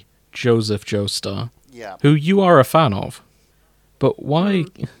see Joseph Joestar, Yeah. who you are a fan of. But why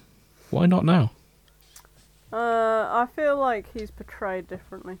not now? I feel like he's portrayed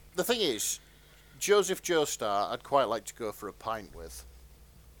differently. The thing is, Joseph Joestar, I'd quite like to go for a pint with,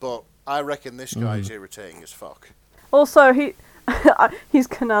 but I reckon this guy's irritating as fuck. Also, he's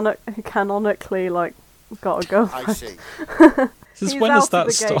canonically like got a girlfriend. I see. Since He's when out has of that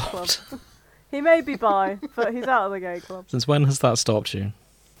the gay stopped? club. He may be bi, but he's out of the gay club. Since when has that stopped you?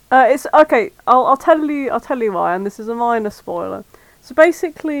 It's okay. I'll tell you why, and this is a minor spoiler. So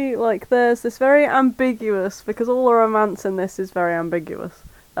basically, like, there's this very ambiguous, because all the romance in this is very ambiguous.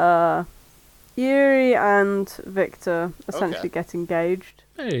 Yuri and Victor essentially get engaged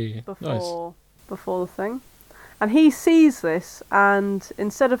Hey, before the thing, and he sees this, and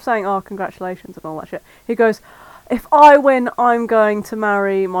instead of saying, "Oh, congratulations" and all that shit, he goes, "If I win, I'm going to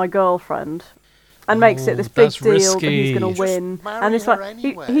marry my girlfriend." And makes it this big that's deal risky. that he's going to win, and it's like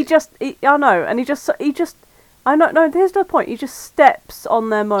anyway. I know, and he just I know. No, here's the point. He just steps on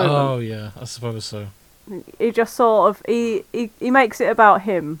their moment. Oh yeah, I suppose so. He just sort of he makes it about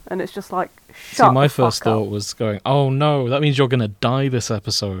him, and it's just like shut. See, my the first fuck thought up. was going, "Oh no, that means you're gonna die this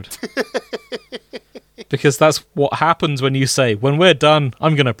episode." Because that's what happens when you say, "When we're done,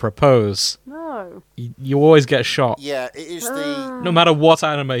 I'm gonna propose." No, You always get shot, Yeah, it is the... no matter what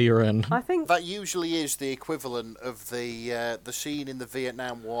anime you're in. I think That usually is the equivalent of the scene in the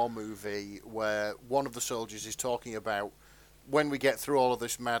Vietnam War movie where one of the soldiers is talking about, when we get through all of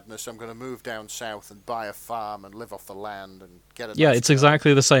this madness, I'm going to move down south and buy a farm and live off the land and get a Yeah, nice it's girl.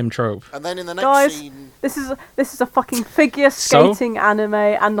 exactly the same trope. And then in the next Guys, scene... this is a fucking figure So? skating anime,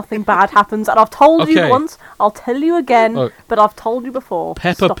 and nothing bad happens. And I've told you Okay. once, I'll tell you again, Look, but I've told you before.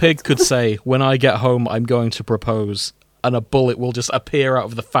 Peppa Stop Pig it. could say, "When I get home, I'm going to propose," and a bullet will just appear out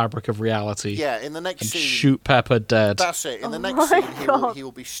of the fabric of reality Yeah, in the next and scene... shoot Peppa dead. That's it. In the Oh next my scene, God. he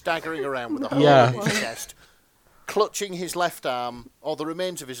will be staggering around with a hole Yeah. in his chest, clutching his left arm, or the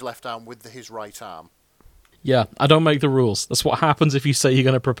remains of his left arm, with his right arm. Yeah, I don't make the rules. That's what happens if you say you're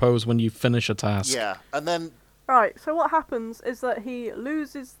going to propose when you finish a task. Yeah, and then... Right, so what happens is that he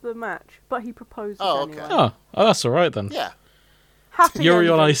loses the match, but he proposes Oh, okay. anyway. Oh, that's all right then. Yeah. Happy Yuri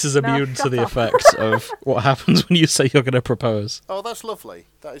on ending. Ice is Now immune to shut the up. effects of what happens when you say you're going to propose. Oh, that's lovely.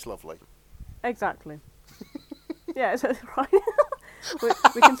 That is lovely. Exactly. Yeah, it's right.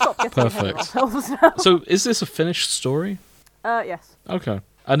 we can stop getting ahead of Perfect. ourselves now. So, is this a finished story? Yes. Okay.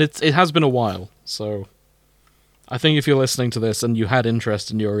 And it has been a while, so I think if you're listening to this and you had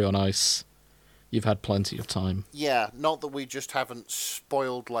interest in Yuri on Ice, you've had plenty of time. Yeah, not that we just haven't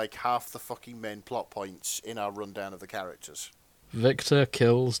spoiled like half the fucking main plot points in our rundown of the characters. Victor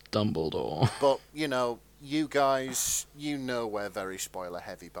kills Dumbledore. But, you know, you guys, you know we're very spoiler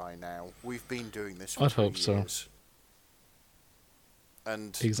heavy by now. We've been doing this for I'd 3 hope so. years.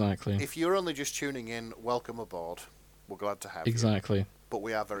 And Exactly. if you're only just tuning in, welcome aboard. We're glad to have you. Exactly. But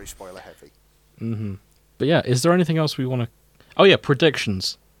we are very spoiler heavy. Mm-hmm. But yeah, is there anything else we want to... Oh yeah,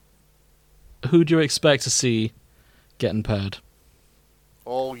 predictions. Who do you expect to see getting paired?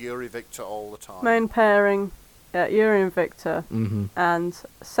 All Yuri Victor all the time. Main pairing, Yuri and Victor, Mm-hmm. and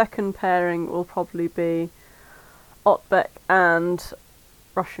second pairing will probably be Otbeck and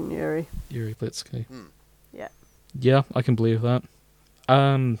Russian Yuri. Yuri Blitsky. Yeah. Yeah, I can believe that.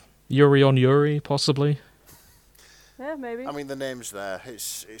 Yuri on Yuri, possibly. Yeah, maybe. I mean, the name's there.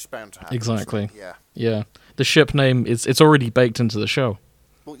 It's bound to happen. Exactly. So, yeah. Yeah. The ship name, it's already baked into the show.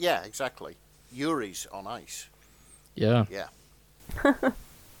 Well, yeah, exactly. Yuri's on ice. Yeah. Yeah.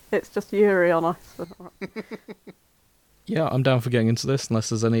 It's just Yuri on ice. Yeah, I'm down for getting into this, unless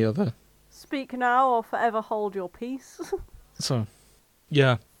there's any other... Speak now or forever hold your peace. So,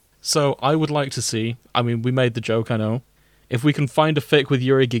 yeah. So, I would like to see... I mean, we made the joke, I know. If we can find a fic with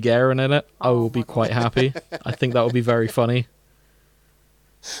Yuri Gagarin in it, I will be quite happy. I think that would be very funny.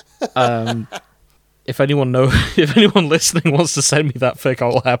 If anyone listening wants to send me that fic, I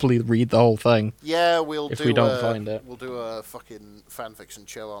will happily read the whole thing. Yeah, If we don't find it. We'll do a fucking fanfiction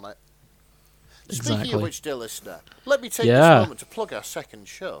chill on it. Exactly. Speaking of which, dear listener, let me take Yeah. this moment to plug our second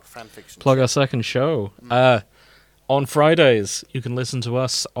show, Fanfiction Plug Chill. our second show. On Fridays, you can listen to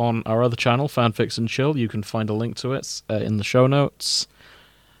us on our other channel, Fanfics and Chill. You can find a link to it in the show notes.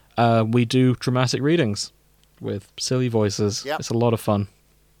 We do dramatic readings with silly voices. Yep. It's a lot of fun.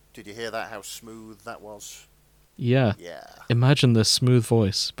 Did you hear that, how smooth that was? Yeah. Yeah. Imagine this smooth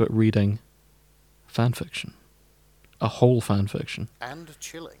voice, but reading fanfiction. A whole fanfiction. And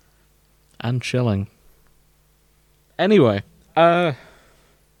chilling. And chilling. Anyway, yeah,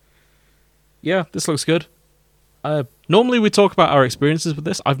 this looks good. Normally we talk about our experiences with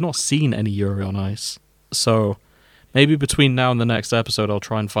this. I've not seen any Yuri on Ice. So maybe between now and the next episode I'll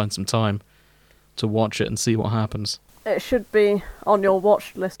try and find some time to watch it and see what happens. It should be on your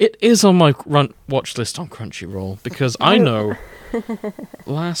watch list. It is on my watch list on Crunchyroll, because I know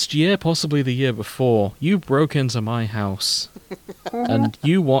last year, possibly the year before, you broke into my house and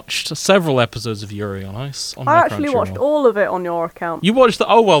you watched several episodes of Yuri on Ice on my I actually Crunchyroll. watched all of it on your account. You watched the...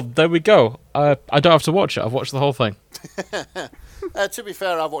 Oh, well, there we go. I don't have to watch it. I've watched the whole thing. To be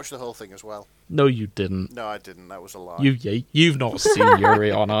fair, I've watched the whole thing as well. No, you didn't. No, I didn't. That was a lie. You've not seen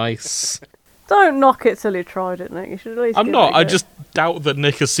Yuri on Ice. Don't knock it till you tried it, Nick. You should at least I'm give not. it a I go. just doubt that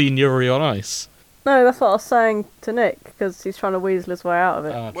Nick has seen Yuri on Ice. No, that's what I was saying to Nick, because he's trying to weasel his way out of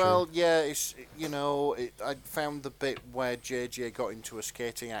it. Well, yeah, it's I found the bit where JJ got into a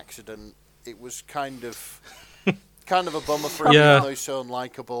skating accident. It was kind of a bummer for him, Yeah. even though he's so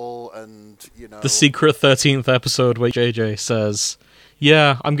unlikable, and The secret 13th episode where JJ says,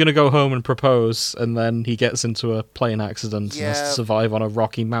 yeah, I'm going to go home and propose, and then he gets into a plane accident and has to survive on a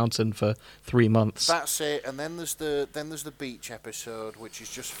rocky mountain for 3 months. That's it. And then there's the beach episode, which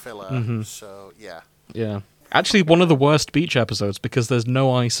is just filler. Mhm. So yeah. Yeah. Actually, one of the worst beach episodes, because there's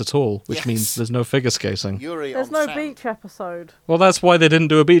no ice at all, which Yes. means there's no figure skating. Yuri There's on no sand. beach episode. Well, that's why they didn't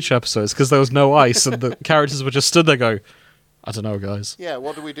do a beach episode, because there was no ice, and the characters were just stood there going, I don't know, guys. Yeah,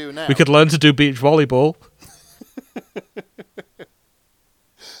 what do we do now? We could learn to do beach volleyball.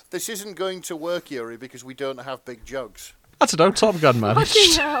 This isn't going to work, Yuri, because we don't have big jugs. I don't know, Top Gun Fucking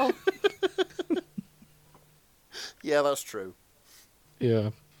managed. hell. Yeah, that's true. Yeah.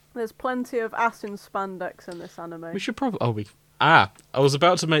 There's plenty of ass in spandex in this anime. We should probably... I was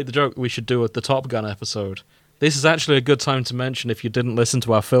about to make the joke we should do the Top Gun episode. This is actually a good time to mention if you didn't listen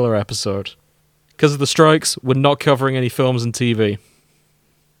to our filler episode. Because of the strikes, we're not covering any films and TV.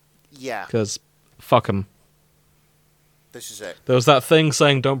 Yeah, Because fuck them. this is it. There was that thing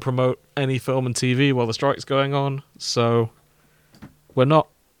saying don't promote any film and TV while the strike's going on, so we're not...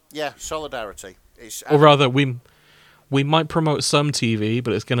 Yeah, solidarity. Or rather, we might promote some TV,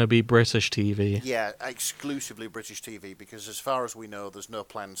 but it's going to be British TV. Yeah, exclusively British TV, because as far as we know, there's no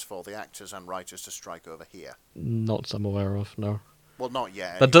plans for the actors and writers to strike over here. Not I'm aware of, no. Well, not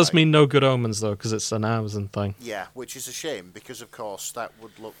yet. That does anyway. mean no good omens, though, because it's an Amazon thing. Yeah, which is a shame, because of course that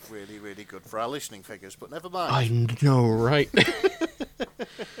would look really, really good for our listening figures, but never mind. I know, right?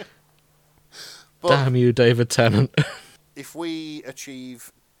 But Damn you, David Tennant. if we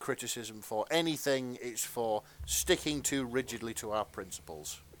achieve criticism for anything, it's for sticking too rigidly to our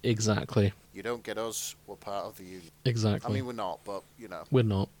principles. Exactly. You don't get us, we're part of the union. Exactly. I mean, we're not, but, We're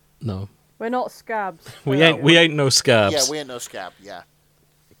not. No. We're not scabs. We ain't no scabs. Yeah, we ain't no scab, yeah.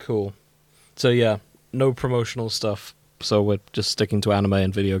 Cool. So yeah, no promotional stuff. So we're just sticking to anime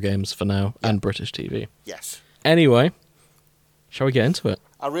and video games for now, and British TV. Yes. Anyway, shall we get into it?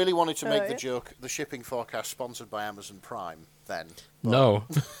 I really wanted to make the yeah. joke, the shipping forecast sponsored by Amazon Prime, then. But, No.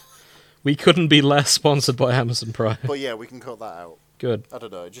 We couldn't be less sponsored by Amazon Prime. But yeah, we can cut that out. Good. I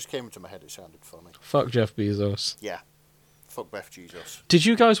don't know, it just came into my head, it sounded funny. Fuck Jeff Bezos. Yeah. Fuck Beth Jesus. Did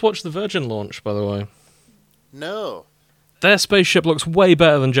you guys watch the Virgin launch, by the way? No. Their spaceship looks way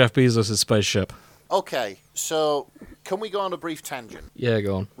better than Jeff Bezos' spaceship. Okay, so can we go on a brief tangent? Yeah,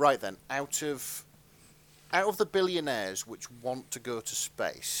 go on. Right then, out of the billionaires which want to go to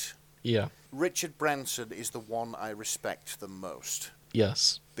space, Yeah. Richard Branson is the one I respect the most.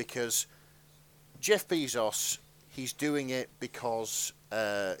 Yes. Because Jeff Bezos, he's doing it because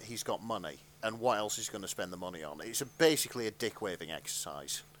he's got money. And what else is going to spend the money on? It's basically a dick-waving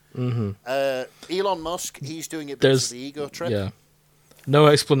exercise. Mm-hmm. Elon Musk, he's doing it because of the ego trip. Yeah. No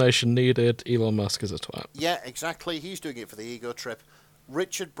explanation needed. Elon Musk is a twat. Yeah, exactly. He's doing it for the ego trip.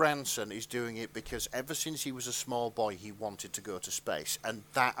 Richard Branson is doing it because ever since he was a small boy, he wanted to go to space. And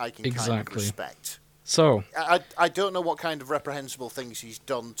that I can kind of Exactly. respect. So, I don't know what kind of reprehensible things he's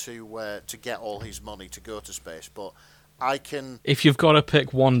done to get all his money to go to space, but I can... if you've got to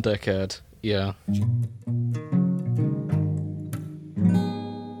pick one dickhead, yeah.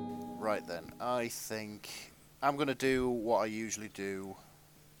 Right then, I think I'm going to do what I usually do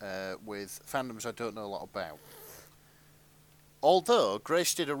with fandoms I don't know a lot about. Although,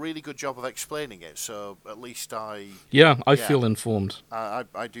 Grace did a really good job of explaining it, so at least I feel informed.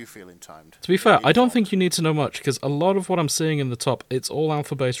 I do feel in timed. To be fair, Very I don't informed. think you need to know much, because a lot of what I'm seeing in the top, it's all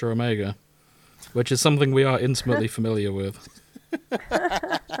Alpha, Beta, Omega, which is something we are intimately familiar with.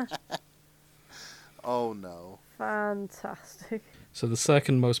 Oh no. Fantastic. So the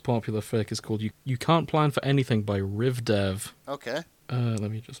second most popular fic is called You Can't Plan for Anything by Rivdev. Okay.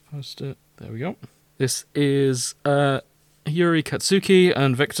 Let me just post it. There we go. This is Yuri Katsuki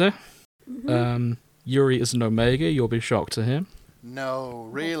and Victor. Yuri is an Omega. You'll be shocked to hear. No,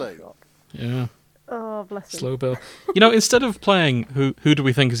 really? Yeah. Oh, bless him. Slow build. Instead of playing who do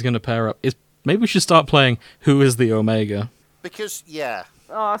we think is going to pair up, maybe we should start playing who is the Omega. Because, yeah.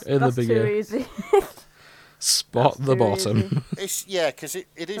 Oh, that's too easy. Spot the bottom. Because it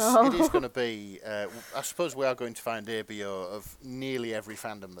is going to be. I suppose we are going to find ABO of nearly every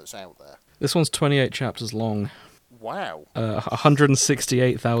fandom that's out there. This one's 28 chapters long. Wow.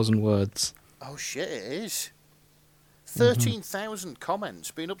 168,000 words. Oh shit! It is. 13,000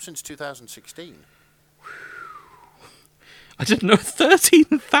 comments. Been up since 2016. I didn't know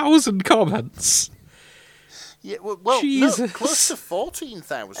 13,000 comments. Yeah, well Jesus. No, close to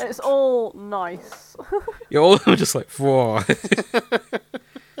 14,000. It's all nice. You're all just like, whoa.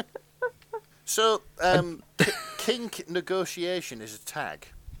 So, kink negotiation is a tag.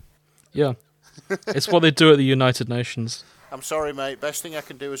 Yeah. It's what they do at the United Nations. I'm sorry, mate. Best thing I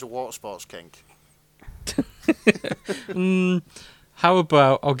can do is a water sports kink. How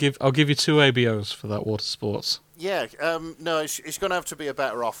about I'll give you 2 ABOs for that water sports. Yeah, no, it's going to have to be a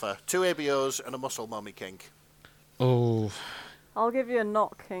better offer. 2 ABOs and a muscle mummy kink. Oh, I'll give you a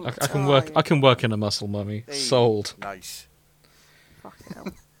not kink. I can work. I can work in a muscle mummy. Hey, Sold. Nice. Fucking hell.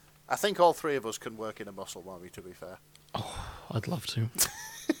 I think all 3 of us can work in a muscle mummy. To be fair. Oh, I'd love to.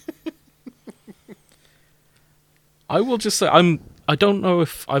 I will just say I don't know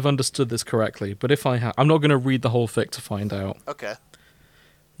if I've understood this correctly, but if I have, I'm not going to read the whole fic to find out. Okay.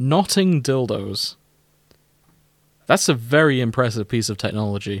 Knotting dildos. That's a very impressive piece of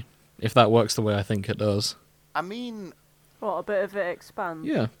technology, if that works the way I think it does. I mean... What, a bit of it expands?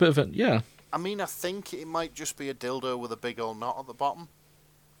 Yeah, bit of it, yeah. I mean, I think it might just be a dildo with a big old knot at the bottom.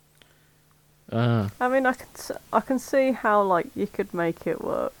 I mean, I can see how, like, you could make it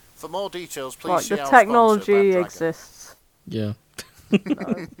work. For more details, please Like, see the our technology sponsor, Bad exists. Yeah.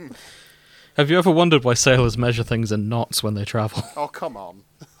 No. Have you ever wondered why sailors measure things in knots when they travel? Oh, come on.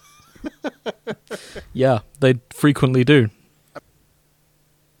 Yeah, they frequently do.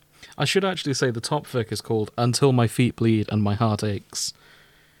 I should actually say the top fic is called Until My Feet Bleed and My Heart Aches.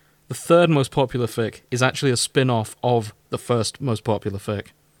 The third most popular fic is actually a spin-off of the first most popular fic.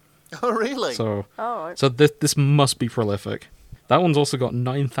 Oh, really? So, Alright. so this must be prolific. That one's also got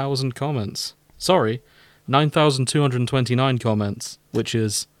 9,000 comments. Sorry, 9,229 comments, which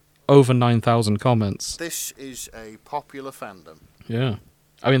is over 9,000 comments. This is a popular fandom. Yeah.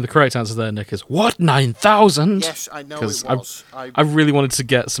 I mean, the correct answer there, Nick, is, what, 9,000? Yes, I know it was. I really wanted to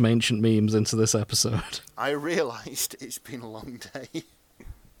get some ancient memes into this episode. I realised it's been a long day.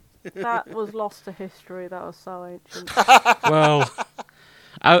 That was lost to history. That was so ancient. Well,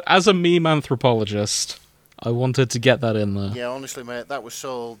 as a meme anthropologist, I wanted to get that in there. Yeah, honestly, mate, that was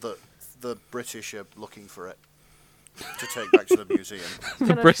so that the British are looking for it to take back to the museum.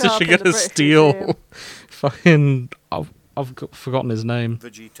 The British are going to steal fucking... I've forgotten his name.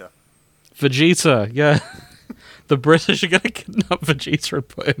 Vegeta, yeah. The British are going to kidnap Vegeta and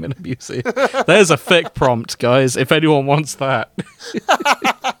put him in a museum. There's a fic prompt, guys, if anyone wants that.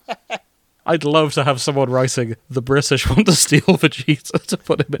 I'd love to have someone writing, the British want to steal Vegeta to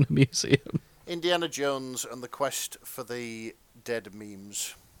put him in a museum. Indiana Jones and the quest for the dead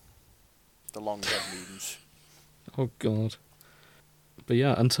memes. The long dead memes. Oh, God. But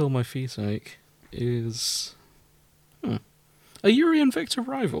yeah, Until My Feet Ache is... Are Yuri and Victor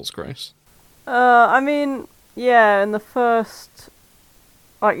rivals, Grace? I mean, yeah, in the first...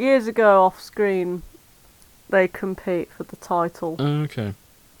 Like, years ago, off-screen, they compete for the title. Okay.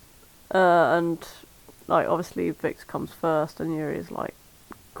 And, like, obviously Victor comes first, and Yuri is, like,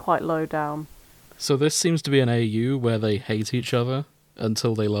 quite low down. So this seems to be an AU where they hate each other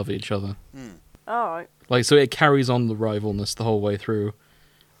until they love each other. Alright. Like, so it carries on the rivalness the whole way through,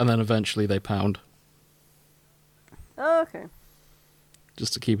 and then eventually they pound. Oh, okay.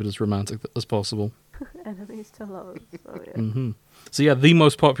 Just to keep it as romantic as possible. Enemies to lovers, so yeah. Mm-hmm. So yeah, the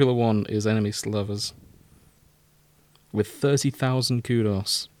most popular one is Enemies to Lovers. With 30,000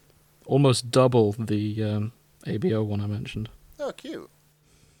 kudos. Almost double the ABO one I mentioned. Oh, cute.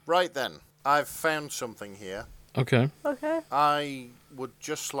 Right then, I've found something here. Okay. Okay. I would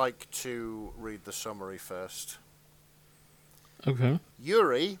just like to read the summary first. Okay.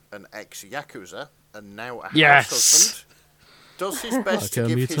 Yuri, an ex-Yakuza, and now a Yes! house husband, does his best to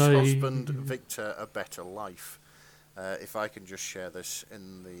give his husband Victor a better life. If I can just share this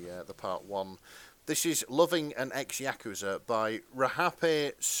in the part one. This is Loving an Ex-Yakuza by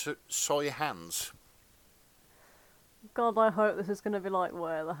Rahape Soyhands. God, I hope this is going to be like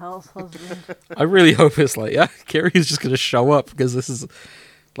Where the House Husband. I really hope it's like, yeah, Kiri's just going to show up because this is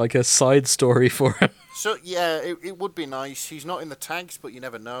like a side story for him. So yeah, it would be nice. He's not in the tags, but you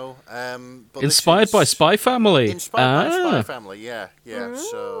never know. But Inspired by Spy Family. Inspired by Spy Family, yeah.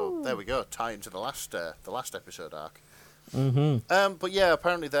 So there we go. Tie into the last episode arc. Mm-hmm. But yeah,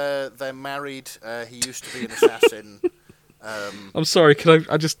 apparently they're married. He used to be an assassin. I'm sorry. Can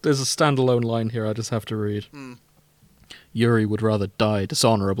I just? There's a standalone line here. I just have to read. Yuri would rather die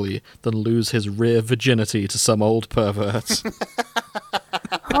dishonorably than lose his rear virginity to some old pervert.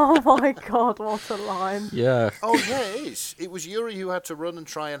 Oh my god, what a line. Yeah. Oh yeah, it is. It was Yuri who had to run and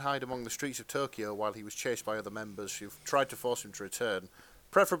try and hide among the streets of Tokyo while he was chased by other members who tried to force him to return,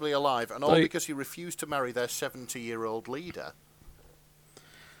 preferably alive, and all because he refused to marry their 70-year-old leader.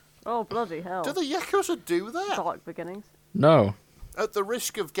 Oh, bloody hell. Do the Yakuza do that? Dark beginnings. No. At the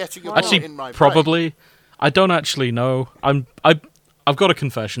risk of getting a Actually, bullet in my probably. brain. I don't actually know. I've got a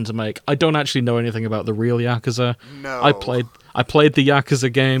confession to make. I don't actually know anything about the real Yakuza. No. I played the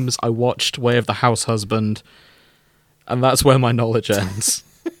Yakuza games. I watched Way of the House Husband, and that's where my knowledge ends.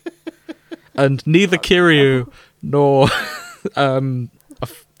 And neither Kiryu nor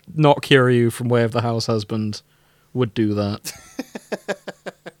not Kiryu from Way of the House Husband would do that.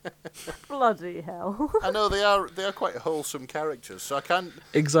 Bloody hell. I know they are quite wholesome characters, so I can't...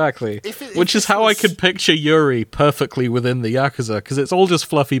 Exactly. If Which is how I could picture Yuri perfectly within the Yakuza, because it's all just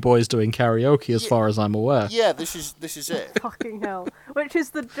fluffy boys doing karaoke as far as I'm aware. Yeah, this is it. Fucking hell. Which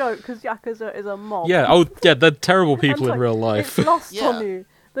is the joke, because Yakuza is a mob. Yeah, they're terrible people in real life. It's lost on you.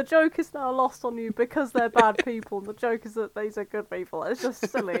 The joke is now lost on you because they're bad people, and the joke is that these are good people. It's just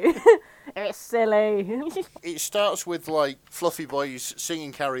silly. It's silly. It starts with, like, fluffy boys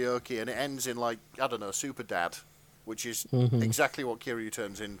singing karaoke, and it ends in, like, I don't know, Super Dad, which is exactly what Kiryu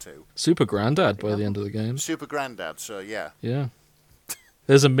turns into. Super Granddad by the end of the game. Super Granddad, so yeah. Yeah.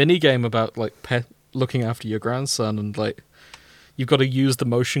 There's a mini game about, like, looking after your grandson, and, like, you've got to use the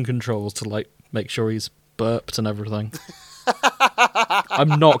motion controls to, like, make sure he's burped and everything.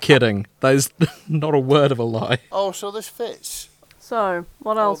 I'm not kidding. That is not a word of a lie. Oh, so this fits. So,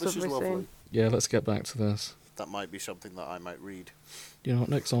 what else this have we is lovely. seen? Yeah, let's get back to this. That might be something that I might read. You know what,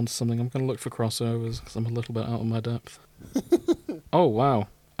 Nick's on to something. I'm going to look for crossovers, because I'm a little bit out of my depth. Oh, wow.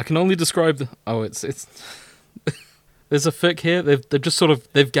 I can only describe the... Oh, it's... There's a fic here. They've just sort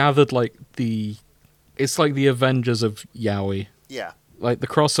of... They've gathered, like, the... It's like the Avengers of yaoi. Yeah. Like, the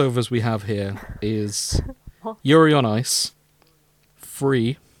crossovers we have here is... Yuri on Ice,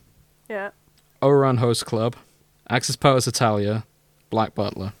 Free, Yeah. Ouran Host Club, Axis Powers Italia, Black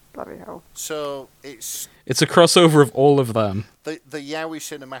Butler. Bloody hell. So it's a crossover of all of them. the yaoi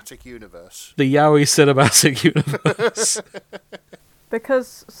cinematic universe. The yaoi cinematic universe.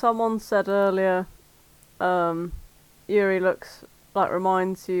 Because someone said earlier, Yuri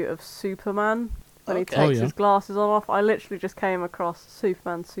reminds you of Superman when he takes his glasses off. I literally just came across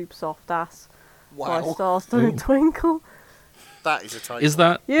Superman Super Soft Ass. Wow. Why stars don't twinkle. That is a title. Is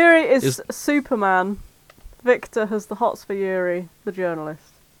that... Yuri is Superman. Victor has the hots for Yuri, the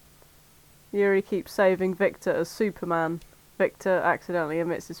journalist. Yuri keeps saving Victor as Superman. Victor accidentally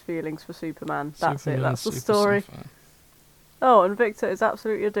admits his feelings for Superman. That's Superman, it, that's the Super story. Sofa. Oh, and Victor is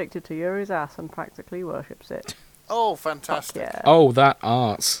absolutely addicted to Yuri's ass and practically worships it. Oh, fantastic. Fuck yeah. Oh, that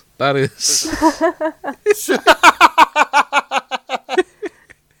art. That is...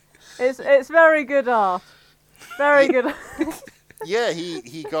 It's very good art. Very good. Yeah,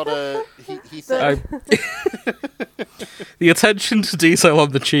 he got a... He The attention to detail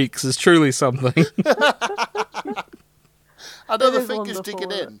on the cheeks is truly something. I know It the is finger's wonderful,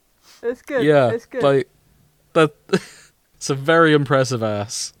 digging isn't in. It's good. Yeah, It's good. like... That... It's a very impressive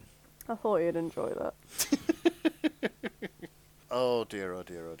ass. I thought you'd enjoy that. Oh dear, oh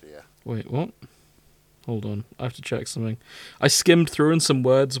dear, oh dear. Wait, what? Hold on, I have to check something. I skimmed through and some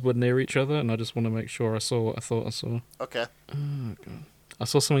words were near each other, and I just want to make sure I saw what I thought I saw. Okay. Oh, God. I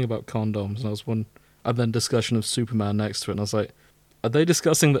saw something about condoms, and then discussion of Superman next to it, and I was like, are they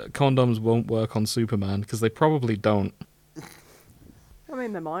discussing that condoms won't work on Superman? Because they probably don't. I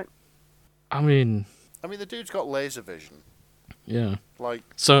mean, they might. I mean, the dude's got laser vision. yeah. Like...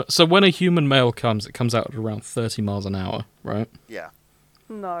 So when a human male comes, it comes out at around 30 miles an hour, right? Yeah.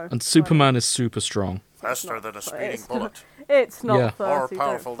 No. And Superman is super strong. Faster than a speeding bullet. It's not Yeah. 30. More Don't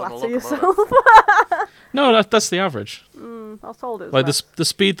powerful than a flatter locomotive. yourself. No, that's the average. I was told it was Like less. the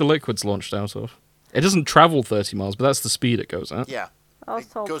speed the liquid's launched out of. It doesn't travel 30 miles, but that's the speed it goes at. Yeah. I was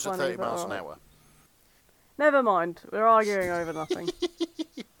It told goes at 20, 30 but miles an alright. hour. Never mind. We're arguing over nothing.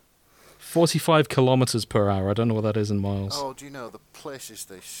 45 kilometers per hour. I don't know what that is in miles. Oh, do you know the places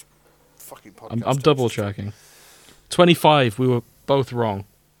this fucking podcast I'm double takes us to? checking. 25. We were both wrong.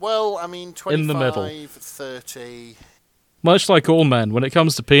 Well, 25, In the middle. 30... Much like all men, when it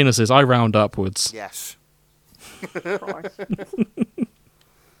comes to penises, I round upwards. Yes. Christ.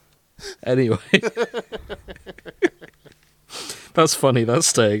 Anyway. That's funny, that's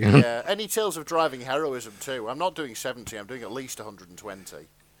staying in. Yeah, any tales of driving heroism too. I'm not doing 70, I'm doing at least 120.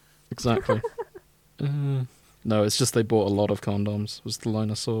 Exactly. No, it's just they bought a lot of condoms, was the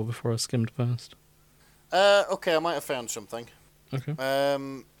line I saw before I skimmed past. Okay, I might have found something. Okay.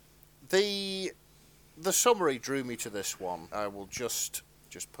 The summary drew me to this one. I will just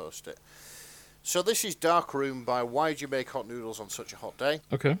post it. So this is Dark Room by Why'd You Make Hot Noodles on Such a Hot Day?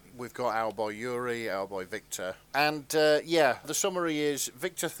 Okay. We've got our boy Yuri, our boy Victor. And, the summary is,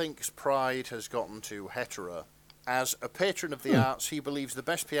 Victor thinks pride has gotten too hetero. As a patron of the arts, he believes the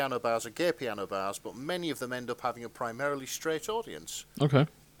best piano bars are gay piano bars, but many of them end up having a primarily straight audience. Okay.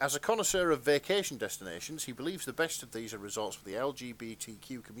 As a connoisseur of vacation destinations, he believes the best of these are resorts for the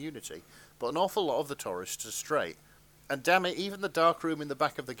LGBTQ community, but an awful lot of the tourists are straight. And damn it, even the dark room in the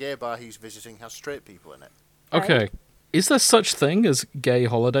back of the gay bar he's visiting has straight people in it. Okay. Is there such thing as gay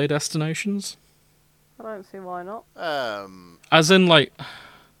holiday destinations? I don't see why not. As in, like,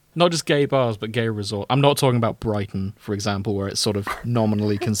 not just gay bars, but gay resort. I'm not talking about Brighton, for example, where it's sort of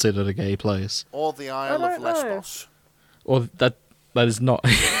nominally considered a gay place. Or the Isle of Lesbos. Or that is not...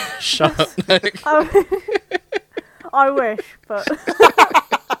 Shut up, Nick. I wish, but...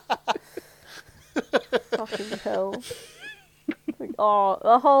 Fucking hell. Oh,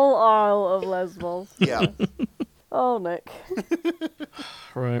 the whole Isle of Lesbos. Yeah. Oh, Nick.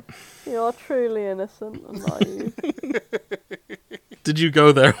 Right. You are truly innocent and naive. Did you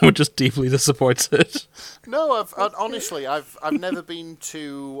go there and were just deeply disappointed? No, honestly, I've never been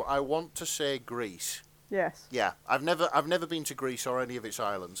to, I want to say, Greece. Yes. Yeah, I've never been to Greece or any of its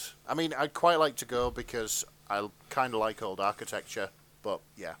islands. I mean, I'd quite like to go because I kind of like old architecture, but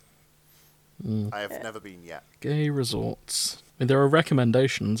yeah. I have never been yet. Gay resorts. I mean, there are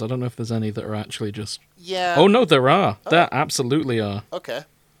recommendations. I don't know if there's any that are actually just... Yeah. Oh, no, there are. There absolutely are. Okay.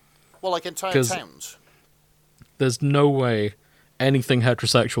 Well, like entire towns. There's no way anything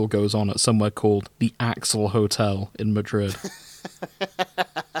heterosexual goes on at somewhere called the Axel Hotel in Madrid.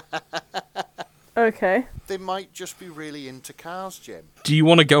 Okay. They might just be really into cars, Jim. Do you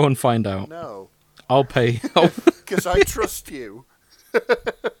want to go and find out? No. I'll pay. Because I trust you.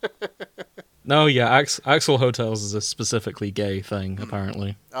 No, yeah, Axel Hotels is a specifically gay thing,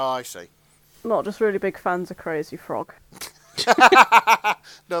 apparently. Oh, I see. Not just really big fans of Crazy Frog.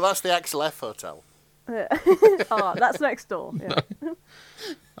 No, that's the Axel F Hotel. Yeah. Oh, that's next door. Yeah. No.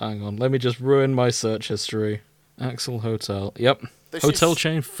 Hang on, let me just ruin my search history. Axel Hotel. Yep. Hotel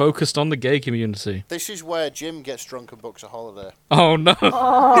chain focused on the gay community. This is where Jim gets drunk and books a holiday. Oh, no.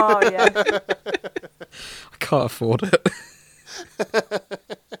 Oh, yeah. I can't afford it.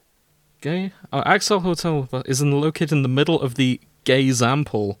 Gay? Axel Hotel is located in the middle of the Gay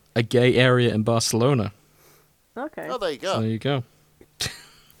Zampel, a gay area in Barcelona. Okay. Oh, there you go. So there you go.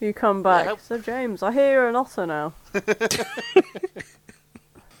 You come back. Yeah, So, James, I hear you're an otter now.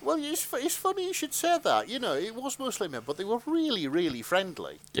 Well, it's funny you should say that. You know, it was mostly men, but they were really, really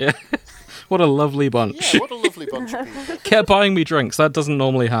friendly. Yeah. What a lovely bunch. Yeah, what a lovely bunch of people. Kept buying me drinks. That doesn't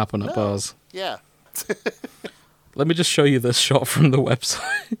normally happen at bars. Yeah. Let me just show you this shot from the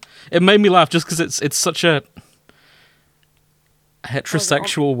website. It made me laugh just because it's such a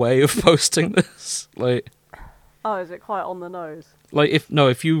heterosexual way of posting this. Like, Oh, is it quite on the nose? like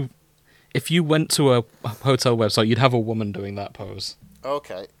if you went to a hotel website, you'd have a woman doing that pose.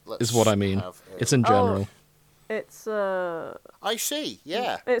 Okay. Is what I mean. It's in general. It's I see.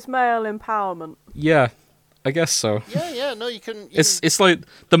 Yeah. It's male empowerment. Yeah, I guess so. Yeah. No, you can. It's like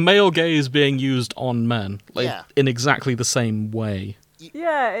the male gaze being used on men, like Yeah. in exactly the same way,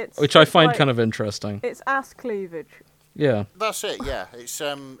 Yeah, which I it's find like, kind of interesting. It's ass cleavage. Yeah, That's it. Yeah. It's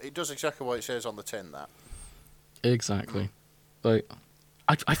It does exactly what it says on the tin. That. exactly. Like,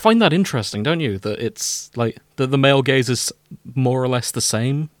 I find that interesting, don't you? That it's like that the male gaze is more or less the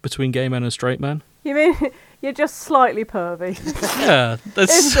same between gay men and straight men. You mean you're just slightly pervy? Yeah,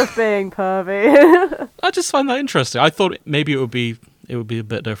 It's just being pervy. I just find that interesting. I thought maybe it would be a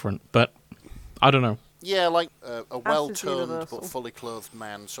bit different, but I don't know. Yeah, like a well-toned universal. but fully clothed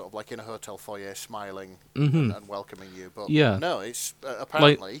man, sort of like in a hotel foyer, smiling Mhm. and welcoming you. But Yeah. no, it's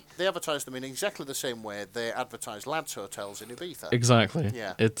apparently they advertise them in exactly the same way they advertise lads' hotels in Ibiza. Exactly.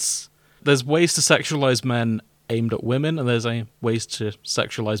 Yeah. There's ways to sexualize men aimed at women, and there's ways to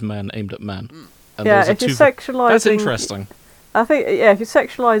sexualize men aimed at men. And Yeah, those are if you're two- sexualizing, That's interesting. I think if you're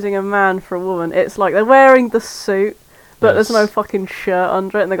sexualizing a man for a woman, it's like they're wearing the suit, but there's no Yes. fucking shirt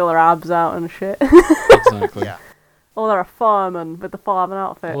under it, and they got their abs out and shit. Exactly. Yeah. Or they're a fireman with the fireman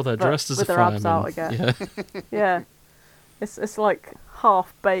outfit. Or they're but dressed as with a their abs fireman. out again. Yeah. Yeah. It's like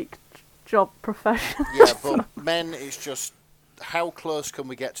half-baked job profession. Yeah, but men, it's just how close can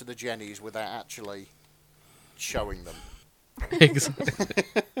we get to the Jennies without actually showing them? Exactly.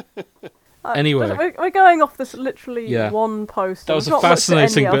 Anyway, we're going off this literally one post. That was a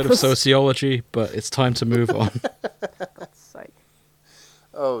fascinating bit of sociology, but it's time to move on. For God's sake.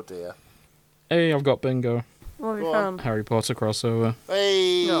 Oh dear. Hey, I've got bingo. What have you found? Harry Potter crossover.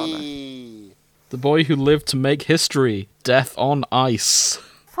 Hey! Oh, no. The boy who lived to make history. Death on Ice.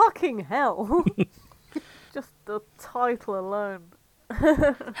 Fucking hell. Just the title alone.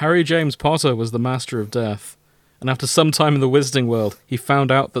 Harry James Potter was the master of death, and after some time in the Wizarding World, he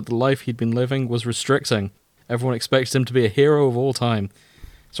found out that the life he'd been living was restricting. Everyone expected him to be a hero of all time.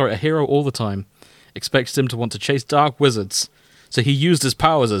 Sorry, a hero all the time. Expected him to want to chase dark wizards. So he used his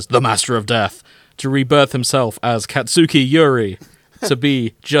powers as the Master of Death to rebirth himself as Katsuki Yuri, to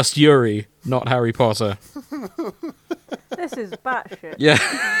be just Yuri, not Harry Potter. This is batshit. Yeah.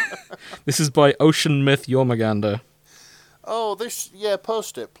 This is by Ocean Myth Yormagander. Oh,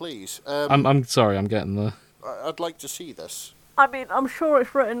 post it, please. I'm sorry, I'm getting there. I'd like to see this. I mean, I'm sure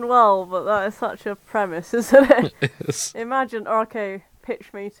it's written well, but that is such a premise, isn't it? It is. Imagine,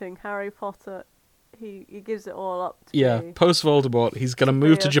 pitch meeting, Harry Potter, he gives it all up to be Post-Voldemort, he's going to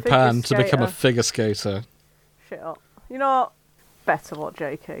move to Japan to become a skater. figure skater. Shit up. You know what? Better what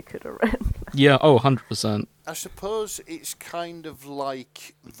JK could have written. Yeah, 100%. I suppose it's kind of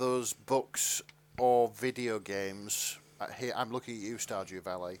like those books or video games. Here, I'm looking at you, Stardew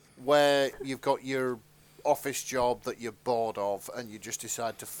Valley, where you've got your office job that you're bored of, and you just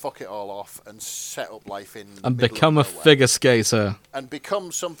decide to fuck it all off and set up life in the And middle become of a nowhere. figure skater. And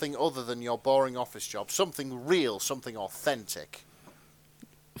become something other than your boring office job, something real, something authentic.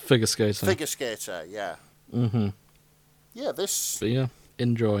 Figure skater. Figure skater, yeah. Mm-hmm. Yeah, this. But yeah,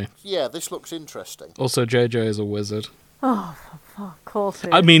 enjoy. Yeah, this looks interesting. Also, JJ is a wizard. Oh, of course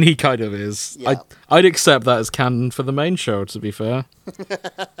it I is. mean, he kind of is. Yeah. I'd accept that as canon for the main show, to be fair.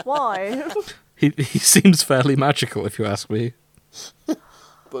 Why? He seems fairly magical, if you ask me.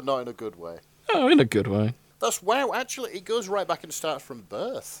 But not in a good way. Oh, in a good way. That's wow, actually, it goes right back and starts from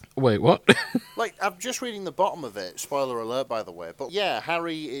birth. Wait, what? Like, I'm just reading the bottom of it, spoiler alert, by the way, but yeah,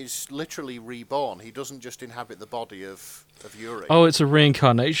 Harry is literally reborn. He doesn't just inhabit the body of Yuri. Oh, it's a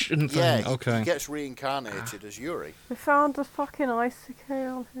reincarnation thing. yeah, Okay. he gets reincarnated as Yuri. We found a fucking icicle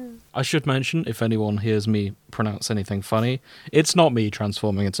on him. I should mention, if anyone hears me pronounce anything funny, it's not me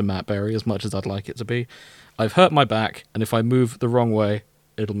transforming into Matt Berry as much as I'd like it to be. I've hurt my back, and if I move the wrong way,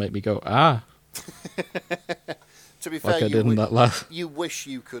 it'll make me go, ah. To be fair, Like I did in that last... you wish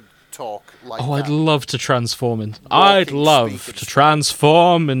you could talk like Oh, that. I'd love to transform into... Walking, I'd love speaking to stuff.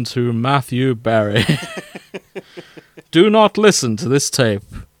 transform into Matthew Berry. Do not listen to this tape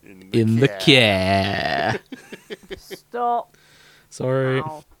in the care. Stop. Sorry.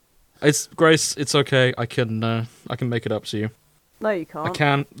 Ow. It's Grace, it's okay. I can make it up to you. No, you can't. I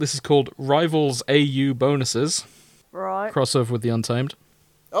can. This is called Rivals AU Bonuses. Right. Crossover with the Untamed.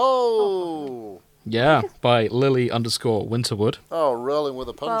 Oh! Yeah, by Lily_Winterwood. Oh, rolling with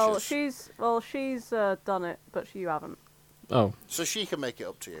the punches. She's done it, but you haven't. Oh. So she can make it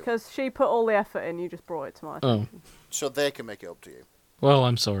up to you. Because she put all the effort in, you just brought it to my Oh. attention. So they can make it up to you. Well,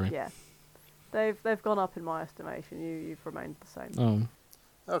 I'm sorry. Yeah. They've gone up in my estimation. You've remained the same. Oh.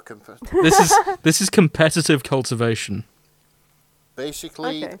 Oh, This is competitive cultivation.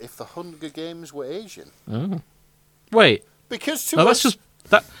 basically, Okay. if the Hunger Games were Asian. Oh. Wait. Because to No, us...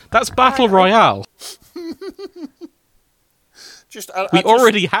 that's Battle Royale. We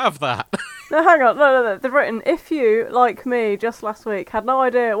already have that. No, hang on. No. They've written, if you, like me, just last week, had no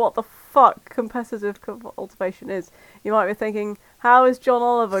idea what the fuck competitive cultivation is, you might be thinking, how is John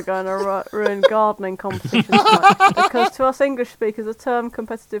Oliver going to ruin gardening competitions tonight? Because to us English speakers, the term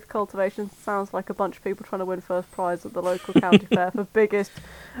competitive cultivation sounds like a bunch of people trying to win first prize at the local county fair for biggest...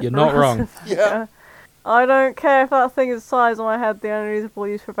 You're not wrong. Yeah. I don't care if that thing is the size of my head, the only reasonable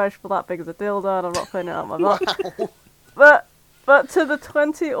use for a vegetable that big is a dildo, and I'm not putting it up my butt. But to the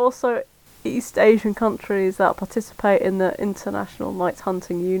 20 or so East Asian countries that participate in the International Night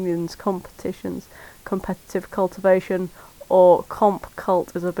Hunting Union's competitions, competitive cultivation, or comp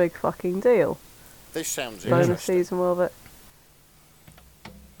cult is a big fucking deal. This sounds Bonus interesting. season, will it?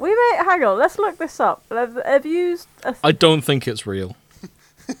 Hang on, let's look this up. I've used I don't think it's real.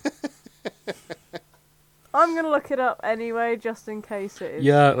 I'm going to look it up anyway, just in case it is.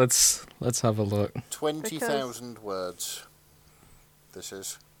 Yeah, let's have a look. 20,000 words. This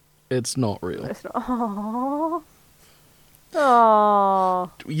is. It's not real. It's not. Aww. Aww.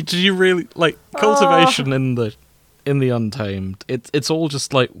 Did you really like cultivation in the Untamed? It's all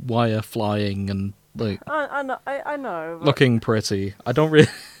just like wire flying and like I know. But looking pretty. I don't really.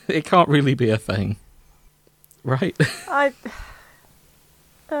 It can't really be a thing, right? I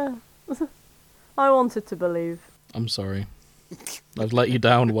wanted to believe. I'm sorry. I've let you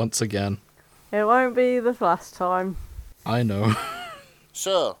down once again. It won't be the last time. I know.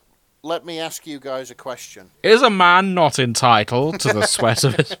 So, let me ask you guys a question. Is a man not entitled to the sweat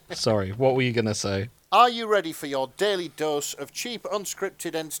of his... Sorry, what were you going to say? Are you ready for your daily dose of cheap,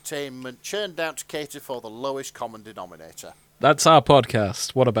 unscripted entertainment churned out to cater for the lowest common denominator? That's our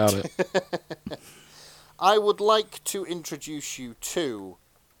podcast. What about it? I would like to introduce you to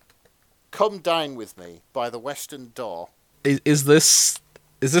Come Dine With Me by the Western Door. Is this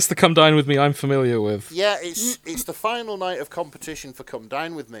the Come Dine With Me I'm familiar with? Yeah, it's the final night of competition for Come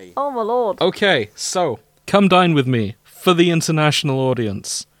Dine With Me. Oh my lord. Okay, so, Come Dine With Me, for the international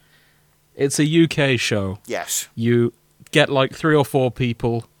audience. It's a UK show. Yes. You get like 3 or 4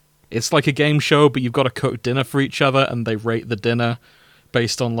 people. It's like a game show, but you've got to cook dinner for each other, and they rate the dinner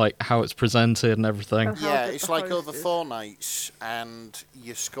based on like how it's presented and everything. And how Yeah, good it's the like host over is. 4 nights, and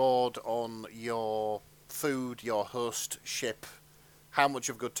you scored on your food, your host, ship, how much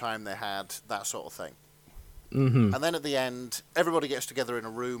of a good time they had, that sort of thing. Mm-hmm. And then at the end, everybody gets together in a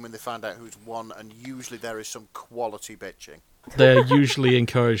room and they find out who's won, and usually there is some quality bitching. They're usually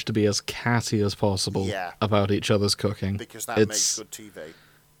encouraged to be as catty as possible Yeah. about each other's cooking. Because that It's- makes good TV.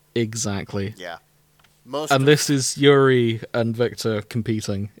 Exactly. Yeah. Most And of- this is Yuri and Victor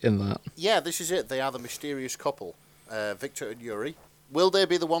competing in that. Yeah, this is it. They are the mysterious couple, Victor and Yuri. Will they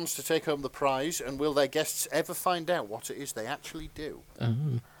be the ones to take home the prize, and will their guests ever find out what it is they actually do? Oh.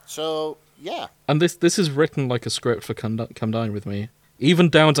 So, yeah. And this is written like a script for Come Dine With Me. Even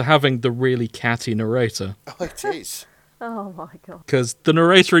down to having the really catty narrator. Oh, it is. Oh my god. Because the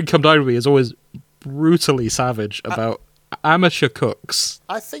narrator in Come Dine With Me is always brutally savage about amateur cooks.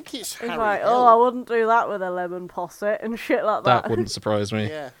 I think it's He's Harry like, Hill. oh, I wouldn't do that with a lemon posset and shit like that. That wouldn't surprise me.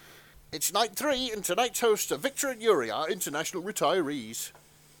 Yeah. It's night 3, and tonight's hosts are Victor and Yuri, our international retirees.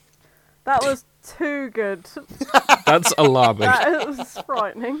 That was too good. That's alarming. That was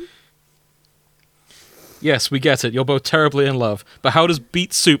frightening. Yes, we get it. You're both terribly in love. But how does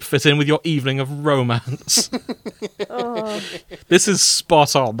beet soup fit in with your evening of romance? Oh. This is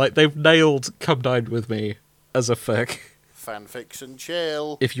spot on. Like, they've nailed Come Dine With Me as a fic. Fanfics and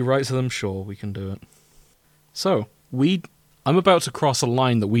chill. If you write to them, sure, we can do it. So, I'm about to cross a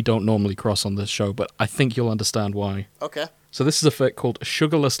line that we don't normally cross on this show, but I think you'll understand why. Okay. So this is a fic called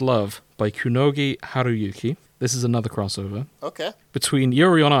Sugarless Love by Kunogi Haruyuki. This is another crossover Okay. between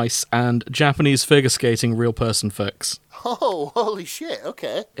Yuri on Ice and Japanese figure skating real person fics. Oh, holy shit,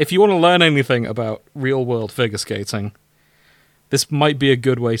 okay. If you want to learn anything about real world figure skating, this might be a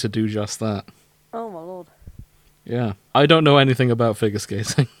good way to do just that. Oh my lord. Yeah. I don't know anything about figure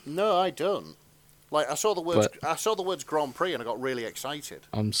skating. No, I don't. Like, I saw the words Grand Prix and I got really excited.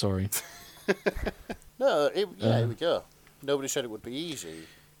 I'm sorry. No, here we go. Nobody said it would be easy.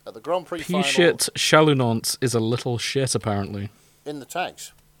 At the Grand Prix final, P-shit Chalunant is a little shit, apparently. in the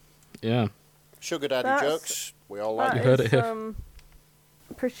tags. Yeah. Sugar daddy That's- jokes. We all like That You it. heard is, it here.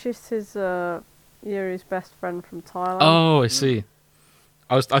 Precious is Yuri's best friend from Thailand. Oh, I see.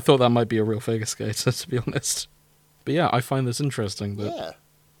 I thought that might be a real figure skater, to be honest. But yeah, I find this interesting that Yeah.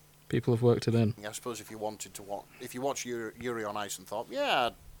 people have worked it in. I suppose if you wanted to if you watch Yuri on Ice and thought, yeah,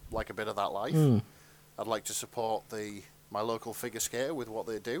 I'd like a bit of that life. Mm. I'd like to support my local figure skater with what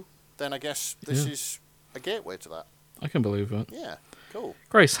they do. Then I guess this Yeah. is a gateway to that. I can believe it. Yeah, cool.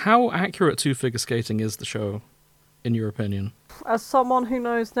 Grace, how accurate to figure skating is the show, in your opinion? As someone who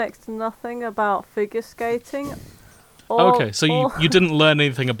knows next to nothing about figure skating. Or, Okay, so you didn't learn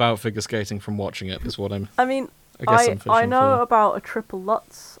anything about figure skating from watching it, is what I I mean, guess I'm I fishing know for. about a triple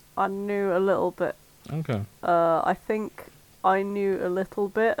Lutz. I knew a little bit. Okay. I think I knew a little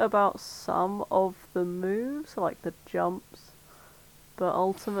bit about some of the moves, like the jumps, but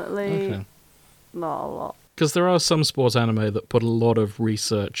ultimately, Okay. not a lot. Because there are some sports anime that put a lot of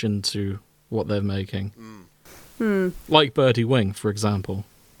research into what they're making. Like Birdie Wing, for example.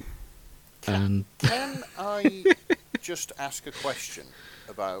 And Can I just ask a question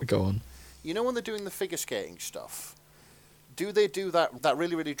about... go on. You know when they're doing the figure skating stuff, do they do that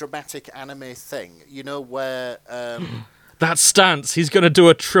really, really dramatic anime thing? You know, where... That stance, he's going to do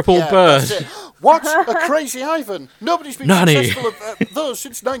a triple yeah, bird. that's it. What? A crazy Ivan? Nobody's been Nani. successful at those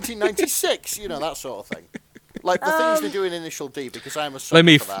since 1996. You know, that sort of thing. Like the things they do in Initial D, because I'm a sucker Let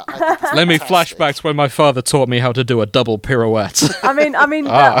me for that. I think it's Let me fantastic. flash back to when my father taught me how to do a double pirouette. I mean,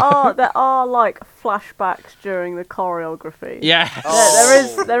 there are like flashbacks during the choreography. Yeah.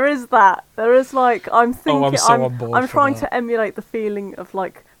 Oh. There is that. There is like I'm thinking I'm so on board I'm for trying that. to emulate the feeling of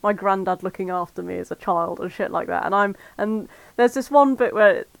like my granddad looking after me as a child and shit like that. And there's this one bit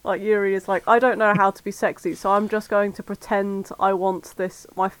where like Yuri is like, I don't know how to be sexy, so I'm just going to pretend I want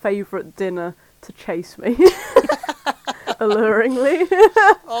my favourite dinner to chase me. Alluringly.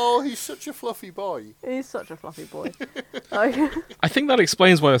 Oh, he's such a fluffy boy. He's such a fluffy boy. I think that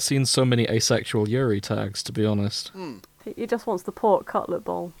explains why I've seen so many asexual Yuri tags, to be honest. He just wants the pork cutlet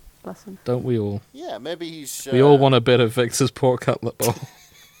bowl. Bless him. Don't we all? Yeah, maybe he's... We all want a bit of Victor's pork cutlet bowl.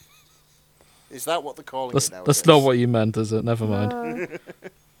 Is that what they're calling it nowadays? That's not what you meant, is it? Never mind.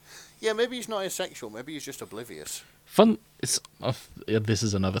 Yeah, maybe he's not asexual. Maybe he's just oblivious. Fun. This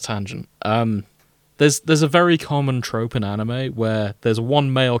is another tangent. There's a very common trope in anime where there's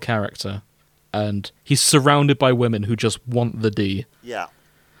one male character, and he's surrounded by women who just want the D. Yeah.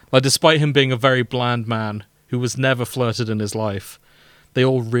 Like, despite him being a very bland man who was never flirted in his life, they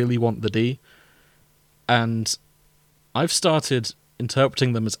all really want the D. And I've started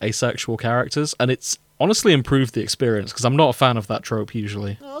interpreting them as asexual characters, and it's honestly improved the experience, because I'm not a fan of that trope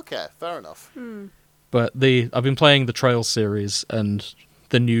usually. Oh, okay, fair enough. But I've been playing the Trails series, and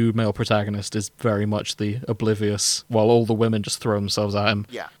the new male protagonist is very much the oblivious, while all the women just throw themselves at him.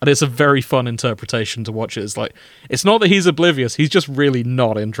 Yeah. And it's a very fun interpretation to watch it. It's like, it's not that he's oblivious, he's just really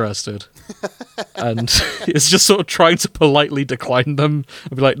not interested. And it's just sort of trying to politely decline them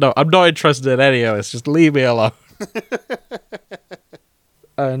and be like, no, I'm not interested in any of this, just leave me alone.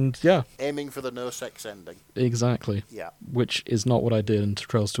 And yeah. Aiming for the no sex ending. Exactly. Yeah. Which is not what I did in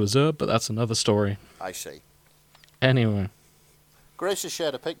Trails to Azure, but that's another story. I see. Anyway. Grace has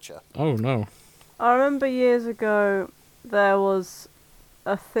shared a picture. Oh no. I remember years ago there was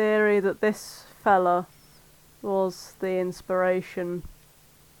a theory that this fella was the inspiration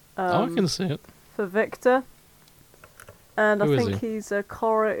I can see it. for Victor. And Who I is think he? he's a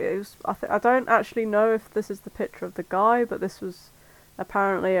I don't actually know if this is the picture of the guy, but this was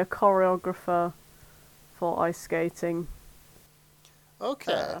apparently a choreographer for ice skating.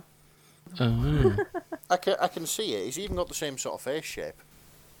 Okay. Oh. I can see it. He's even got the same sort of face shape.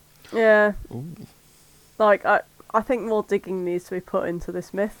 Yeah. Ooh. Like, I think more digging needs to be put into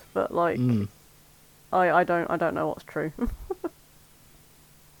this myth, but like, I don't know what's true.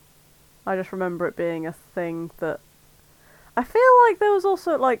 I just remember it being a thing that I feel like there was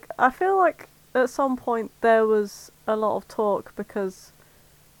also like at some point there was a lot of talk because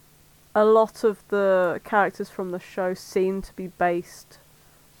a lot of the characters from the show seem to be based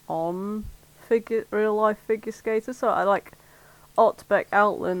on real life figure skaters. So I like Otbek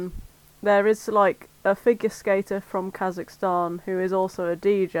Outland. There is like a figure skater from Kazakhstan who is also a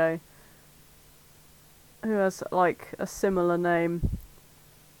DJ who has like a similar name.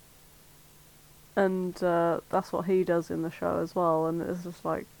 And that's what he does in the show as well, and it's just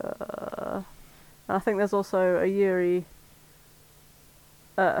like and I think there's also a Yuri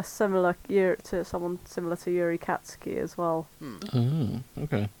a similar Yuri to someone similar to Yuri Katsuki as well. Oh,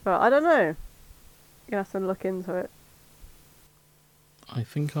 okay. But I don't know. You have to look into it. I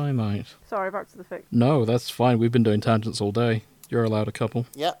think I might. Sorry, back to the fic. No, that's fine. We've been doing tangents all day. You're allowed a couple.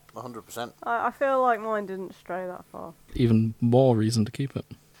 Yeah, 100%. I feel like mine didn't stray that far. Even more reason to keep it.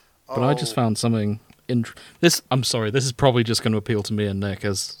 But I just found something... I'm sorry, this is probably just going to appeal to me and Nick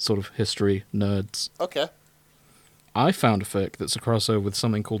as sort of history nerds. Okay. I found a fic that's a crossover with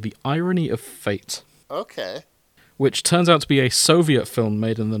something called The Irony of Fate. Okay. Which turns out to be a Soviet film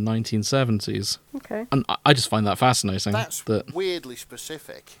made in the 1970s. Okay. And I just find that fascinating. That's weirdly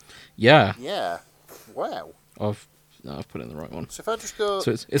specific. Yeah. Yeah. Wow. I've put in the right one. So if I just go...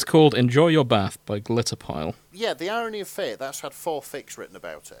 So it's called Enjoy Your Bath by Glitterpile. Yeah, The Irony of Fate, that's had 4 fics written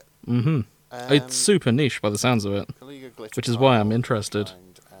about it. Mm-hmm. It's super niche by the sounds of it. Which is why I'm interested.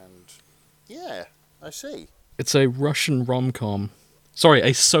 And yeah, I see. It's a Russian rom-com. Sorry,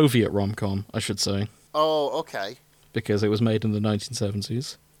 a Soviet rom-com, I should say. Oh, okay. Because it was made in the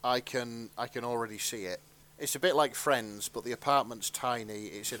 1970s. I can already see it. It's a bit like Friends, but the apartment's tiny,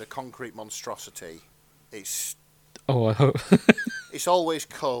 it's in a concrete monstrosity. Oh, I hope... It's always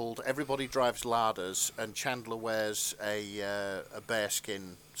cold, everybody drives larders, and Chandler wears a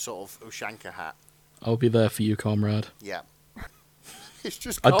bearskin sort of Ushanka hat. I'll be there for you, comrade. Yeah. It's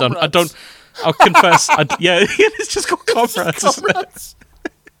just I'll confess, yeah, it's just called Comrades. It's comrades.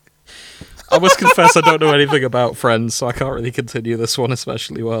 I must confess I don't know anything about Friends, so I can't really continue this one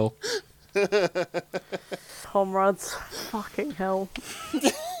especially well. Comrades. Fucking hell.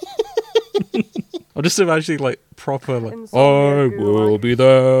 I'm just imagining, like, proper, like, Insomnia I will be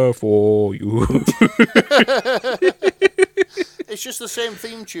there for you. It's just the same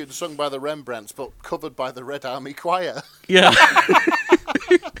theme tune sung by the Rembrandts, but covered by the Red Army Choir. Yeah.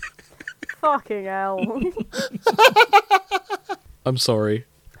 Fucking hell. I'm sorry.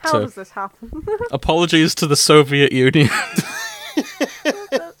 How does this happen? Apologies to the Soviet Union.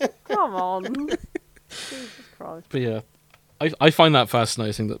 Come on. Jesus Christ. But yeah, I find that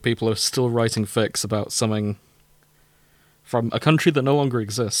fascinating that people are still writing fics about something from a country that no longer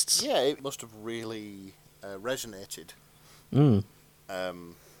exists. Yeah, it must have really resonated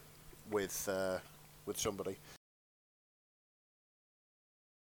with somebody.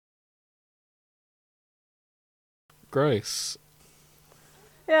 Grace.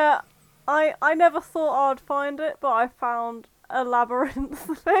 Yeah, I never thought I'd find it, but I found a labyrinth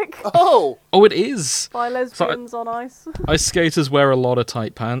fic Oh! Oh, it is! by Lesbians on Ice. Ice skaters wear a lot of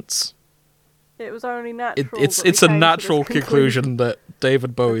tight pants. It was only natural. It's that we a came to natural this conclusion that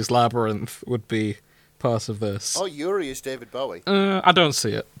David Bowie's Labyrinth would be part of this. Oh, Yuri is David Bowie. I don't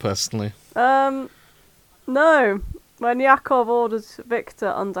see it, personally. No. When Yakov orders Victor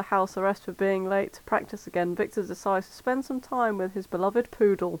under house arrest for being late to practice again, Victor decides to spend some time with his beloved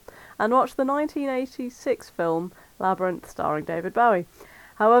poodle and watch the 1986 film Labyrinth starring David Bowie.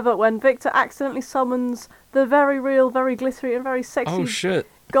 However, when Victor accidentally summons the very real, very glittery and very sexy Oh, shit.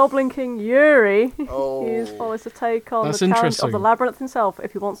 Goblin King Yuri, Oh. he is forced to take on That's the challenge of interesting. the Labyrinth himself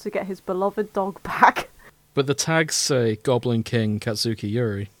if he wants to get his beloved dog back. But the tags say Goblin King Katsuki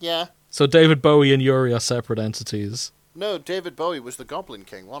Yuri. Yeah. So David Bowie and Yuri are separate entities. No, David Bowie was the Goblin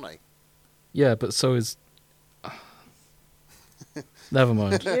King, wasn't he? Yeah, but so is... Never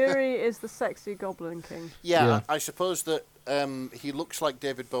mind. Yuri is the sexy Goblin King. Yeah, Yeah. I suppose that he looks like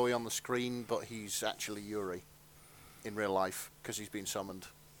David Bowie on the screen, but he's actually Yuri in real life because he's been summoned.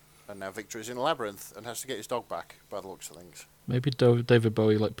 And now Victor is in a labyrinth and has to get his dog back, by the looks of things. Maybe David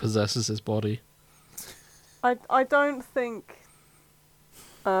Bowie, like, possesses his body. I don't think.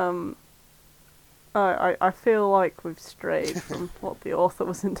 I feel like we've strayed from what the author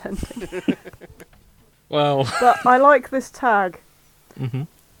was intending. Well... But I like this tag. Mhm.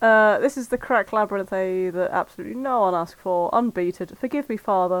 This is the correct labyrinth A that absolutely no one asked for, unbeaten. Forgive me,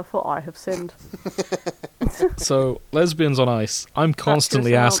 Father, for I have sinned. So, Lesbians on Ice, I'm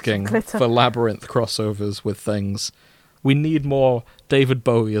constantly amounts of asking glitter. for Labyrinth crossovers with things. We need more David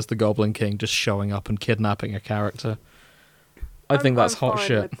Bowie as the Goblin King just showing up and kidnapping a character. I think that's hot fine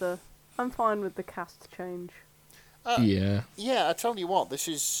shit. I'm fine with the cast change. Yeah. Yeah, I tell you what, this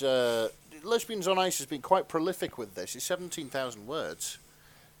is... Lesbians on Ice has been quite prolific with this. It's 17,000 words.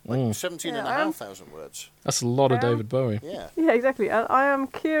 Like 17,500 words. That's a lot of Yeah. David Bowie. Yeah. Yeah, exactly. And I am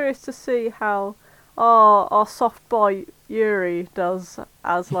curious to see how our soft boy Yuri does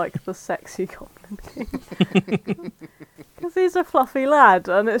as like the sexy Goblin King. Because he's a fluffy lad,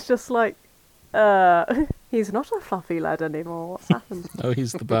 and it's just like, he's not a fluffy lad anymore. What's happened? Oh,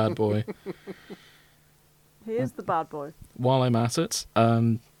 he's the bad boy. He is the bad boy. While I'm at it,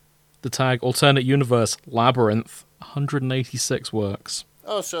 the tag Alternate Universe Labyrinth, 186 works.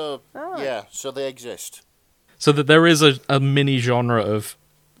 Oh, so... Oh. Yeah, so they exist. So that there is a mini genre of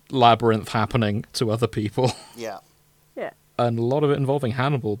Labyrinth happening to other people. Yeah. Yeah. And a lot of it involving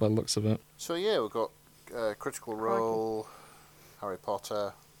Hannibal by the looks of it. So yeah, we've got Critical Role, Harry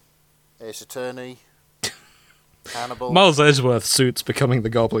Potter, Ace Attorney, Hannibal. Miles Edgeworth suits becoming the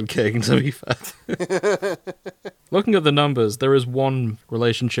Goblin King, to be fair. Looking at the numbers, there is one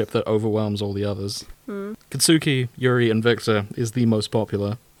relationship that overwhelms all the others. Katsuki, Yuri, and Victor is the most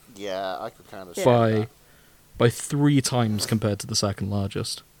popular Yeah, I could kind of see by that. by 3 times compared to the second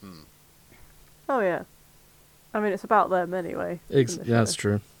largest. Oh yeah. I mean, it's about them anyway. in the Yeah, that's show.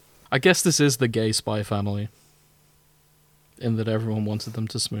 true. I guess this is the gay spy family, in that everyone wanted them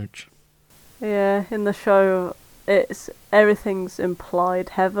to smooch. Yeah, in the show, everything's implied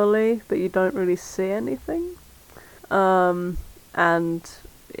heavily, but you don't really see anything. And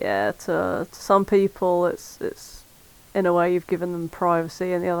yeah, to some people, it's in a way you've given them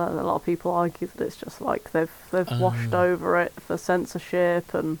privacy, and a lot of people argue that it's just like they've washed over it for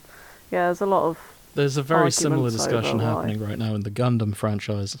censorship, and yeah, there's a lot of There's a very similar arguments discussion over why. happening right now in the Gundam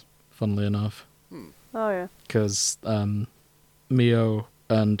franchise, funnily enough. oh yeah. Because Mio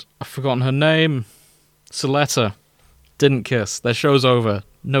and I've forgotten her name, Soletta, didn't kiss. Their show's over.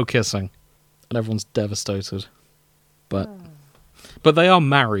 No kissing. And everyone's devastated. But they are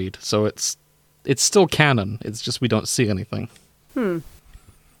married, so it's still canon. It's just we don't see anything.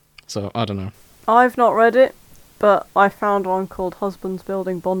 So, I don't know. I've not read it, but I found one called Husbands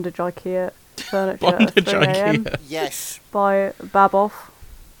Building Bondage IKEA Furniture at Bondage 3 a.m. IKEA. Yes. by Baboff.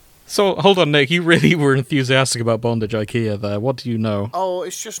 So, hold on, Nick. You really were enthusiastic about Bondage IKEA there. What do you know? Oh,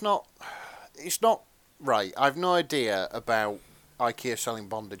 it's just not... It's not... Right, I've no idea about IKEA selling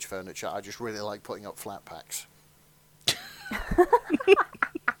bondage furniture. I just really like putting up flat packs.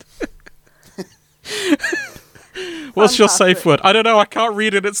 What's your safe Fantastic. word? I don't know. I can't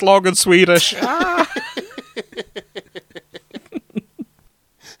read it. It's long and Swedish.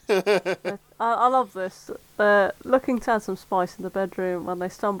 I love this. Looking to add some spice in the bedroom when they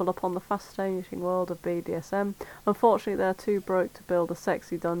stumble upon the fascinating world of BDSM. Unfortunately, they're too broke to build a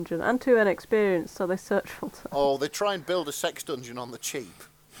sexy dungeon and too inexperienced, so they search for... Oh, they try and build a sex dungeon on the cheap.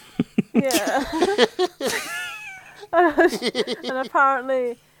 Yeah. And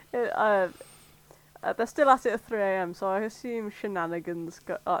apparently, they're still at it at 3 a.m, so I assume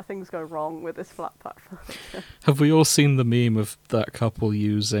things go wrong with this flat pack furniture. Have we all seen the meme of that couple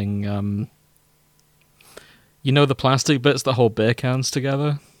using, the plastic bits that hold beer cans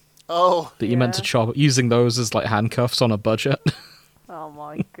together? Oh. That you meant to chop, using those as like handcuffs on a budget? Oh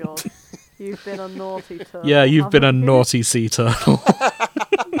my god. You've been a naughty turtle. Yeah, you've been a haven't you? naughty sea turtle.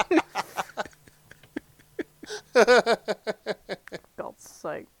 God's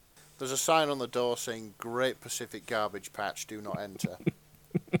sake. There's a sign on the door saying, Great Pacific Garbage Patch, do not enter.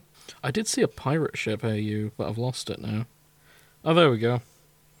 I did see a pirate ship AU, but I've lost it now. Oh, there we go.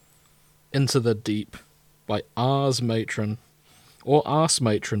 Into the Deep by Ars Matron. Or Ars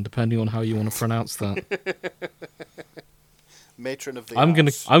Matron, depending on how you want to pronounce that. Matron of the I'm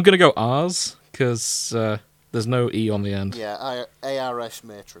Arts. gonna go Ars, because there's no E on the end. Yeah, ARS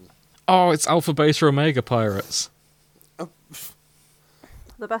Matron. Oh, it's Alpha, Beta, Omega pirates.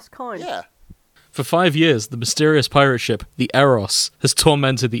 The best kind. Yeah. For 5 years, the mysterious pirate ship, the Eros, has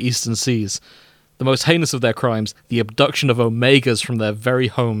tormented the Eastern Seas. The most heinous of their crimes, the abduction of Omegas from their very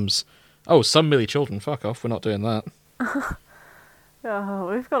homes. Oh, some merely children. Fuck off, we're not doing that.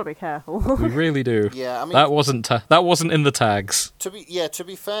 Oh, we've got to be careful. We really do. Yeah, I mean... That wasn't in the tags. To be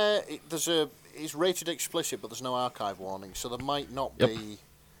fair, it's rated explicit, but there's no archive warning, so there might not be...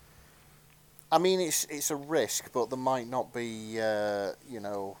 I mean, it's a risk, but there might not be,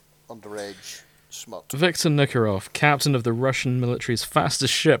 underage smut. Viktor Nikiforov, captain of the Russian military's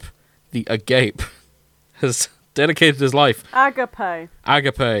fastest ship, the Agape, has dedicated his life...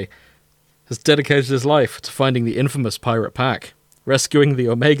 Agape has dedicated his life to finding the infamous pirate pack, rescuing the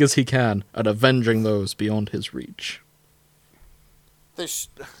Omegas he can, and avenging those beyond his reach. This...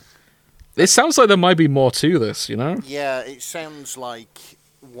 It sounds like there might be more to this, you know? Yeah, it sounds like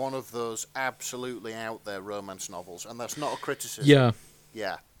one of those absolutely out there romance novels, and that's not a criticism. Yeah.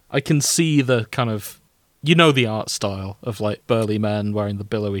 Yeah. I can see the kind of... the art style of, like, burly men wearing the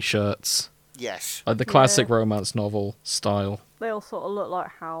billowy shirts. Yes. Like the classic romance novel style. They all sort of look like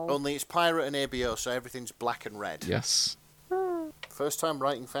Howl. Only it's pirate and ABO, so everything's black and red. Yes. First time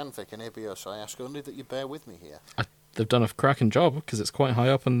writing fanfic in ABO, so I ask only that you bear with me here. They've done a cracking job, because it's quite high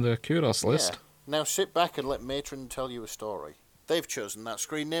up on the kudos list. Yeah. Now sit back and let Matron tell you a story. They've chosen that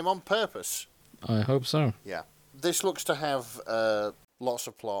screen name on purpose. I hope so. Yeah. This looks to have lots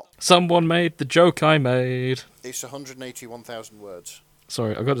of plot. Someone made the joke I made. It's 181,000 words.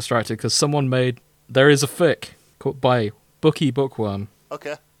 Sorry, I got distracted, because someone made... There is a fic by Bookie Bookworm.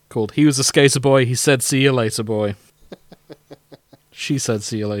 Okay. Called He Was a Skater Boy, He Said See You Later Boy. She said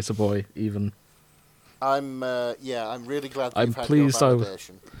see you later boy, even. I'm really glad that I'm you've had pleased your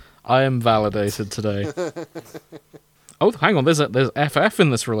validation. I am validated today. Oh, hang on, there's FF in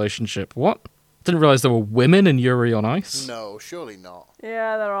this relationship. What? Didn't realise there were women in Yuri on Ice. No, surely not.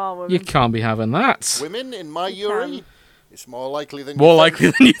 Yeah, there are women. You can't be having that. Women in my Yuri? It's more likely than More you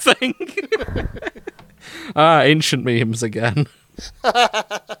likely than you think. Ancient memes again.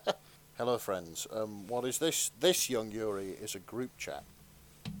 Hello, friends. What is this? This young Yuri is a group chat.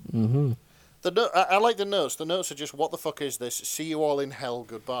 Mm-hmm. I like the notes. The notes are just, what the fuck is this? See you all in hell,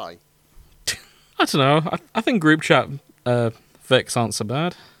 goodbye. I don't know. I think group chat fics aren't so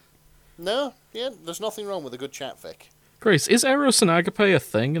bad. No, yeah, there's nothing wrong with a good chat fic. Grace, is Eros and Agape a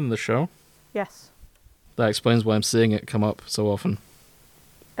thing in the show? Yes. That explains why I'm seeing it come up so often.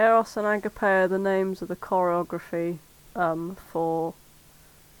 Eros and Agape are the names of the choreography for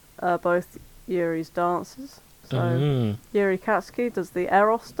both Yuri's dances. So Yuri Katsuki does the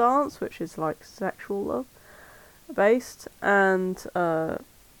Eros dance, which is like sexual love based, and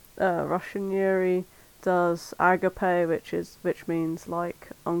Russian Yuri does Agape, which means like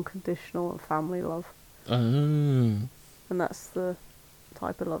unconditional and family love. And that's the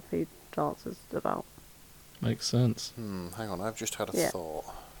type of love he dances about. Makes sense. Hang on, I've just had a thought.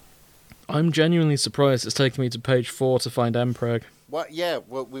 I'm genuinely surprised it's taken me to page 4 to find Mpreg. What? Yeah,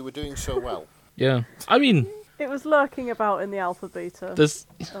 well, we were doing so well. Yeah. I mean... It was lurking about in the alpha beta There's...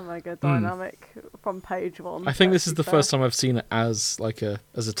 Omega dynamic from page 1. I think this is the first time I've seen it as like a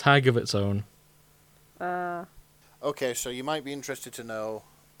tag of its own. Okay, so you might be interested to know,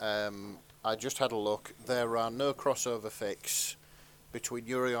 I just had a look. There are no crossover fics between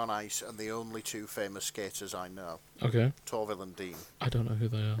Yuri on Ice and the only two famous skaters I know. Okay. Torvill and Dean. I don't know who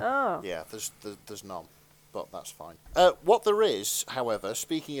they are. Oh. Yeah, there's none, but that's fine. What there is, however,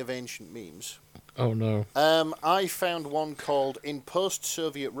 speaking of ancient memes... Oh, no. I found one called In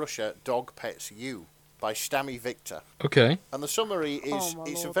Post-Soviet Russia, Dog Pets You by Stammy Victor. Okay. And the summary is, Lord.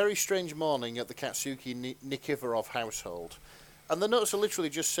 a very strange morning at the Katsuki Nikiforov household. And the notes are literally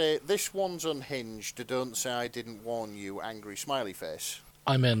just say, this one's unhinged, don't say I didn't warn you, angry smiley face.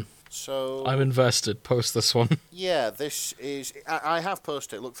 I'm in. So... I'm invested. Post this one. Yeah, this is... I have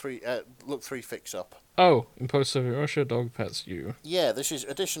posted it. Look three fix up. Oh, in post-Soviet Russia, dog pets you. Yeah, this is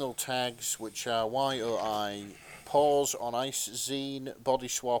additional tags, which are YOI, pause on ice, zine, body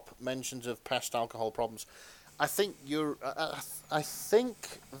swap, mentions of past alcohol problems. I think you're... I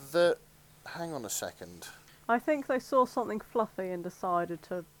think that... Hang on a second. I think they saw something fluffy and decided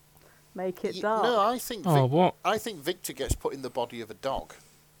to make it dark. No, I think... What? I think Victor gets put in the body of a dog.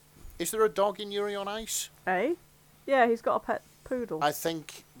 Is there a dog in Yuri on Ice? Eh? Yeah, he's got a pet poodle. I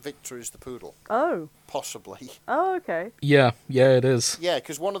think Victor is the poodle. Oh. Possibly. Oh, okay. Yeah, it is. Yeah,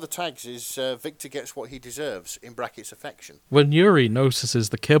 because one of the tags is Victor gets what he deserves, in brackets affection. When Yuri notices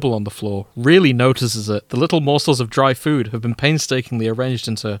the kibble on the floor, really notices it, the little morsels of dry food have been painstakingly arranged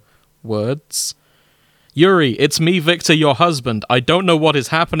into words. Yuri, it's me, Victor, your husband. I don't know what is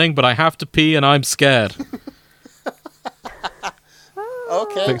happening, but I have to pee and I'm scared.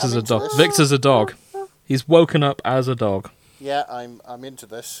 Okay. Victor's a dog. Victor's a dog. He's woken up as a dog. Yeah, I'm into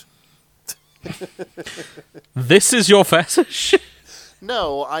this. This is your fetish?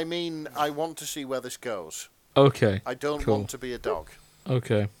 No, I mean, I want to see where this goes. Okay. I don't cool. want to be a dog.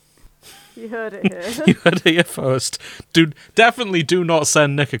 Okay. You heard it here. You heard it here first. Definitely do not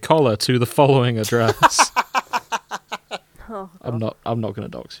send Nick a collar to the following address. Oh, I'm not going to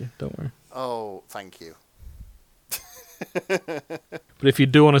dox you. Don't worry. Oh, thank you. But if you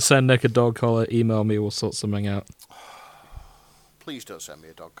do want to send Nick a dog collar, email me. We'll sort something out. Please don't send me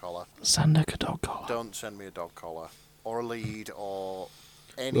a dog collar. Send Nick a dog collar. Don't send me a dog collar. Or a lead, or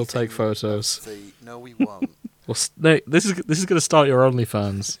anything. We'll take photos. No, we won't. Well, Nick, this is going to start your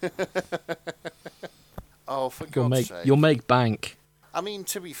OnlyFans. Oh, for God's sake. You'll make bank. I mean,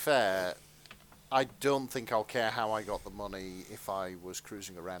 to be fair, I don't think I'll care how I got the money if I was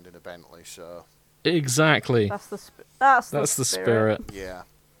cruising around in a Bentley, so... Exactly. That's the spirit. Yeah.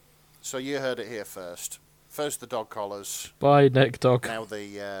 So you heard it here first. First the dog collars. Bye, Nick Dog. Now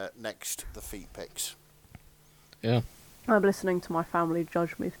the next the feet pics. Yeah. I'm listening to my family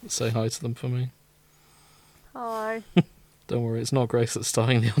judge me. Say hi to them for me. Hi. Don't worry, it's not Grace that's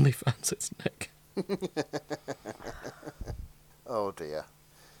starting the OnlyFans, it's Nick. Oh dear.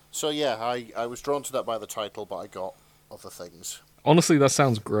 So yeah, I was drawn to that by the title, but I got other things. Honestly, that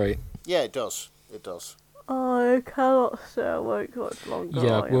sounds great. Yeah, it does. It does. I cannot stay awake much longer.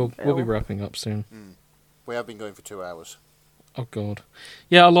 Yeah, I am we'll be ill. wrapping up soon. We have been going for 2 hours. Oh god.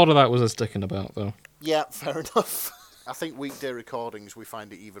 Yeah, a lot of that was us dicking about though. Yeah, fair enough. I think weekday recordings we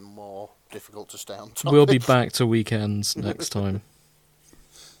find it even more difficult to stay on topic. We'll be back to weekends next time.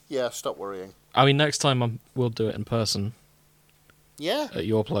 Yeah, stop worrying. I mean, next time we'll do it in person Yeah. at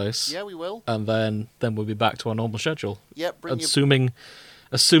your place. Yeah, we will. And then we'll be back to our normal schedule. Yeah,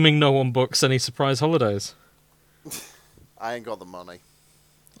 Assuming no one books any surprise holidays. I ain't got the money.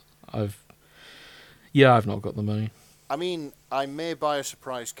 I've not got the money. I mean, I may buy a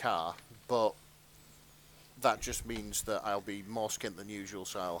surprise car, but that just means that I'll be more skint than usual,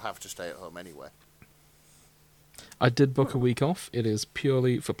 so I'll have to stay at home anyway. I did book a week off. It is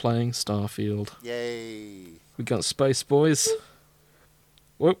purely for playing Starfield. Yay. We got Space Boys.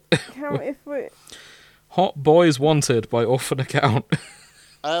 Whoop. If we... Hot Boys Wanted by Orphan Account.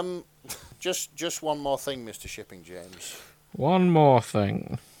 Just one more thing, Mr. Shipping James. One more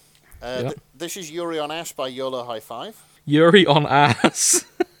thing. This is Yuri on Ass by YOLO High Five. Yuri on Ass.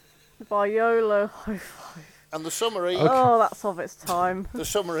 By YOLO High Five. And the summary... Okay. Oh, that's of its time. The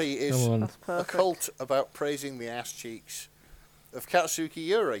summary is Come on. That's a perfect. cult about praising the ass cheeks of Katsuki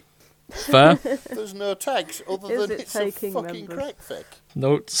Yuri. Fair. There's no tags other Is than it it's a taking fucking members? crack fic.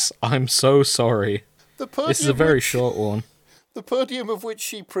 Notes. I'm so sorry. This is a very short one. The podium of which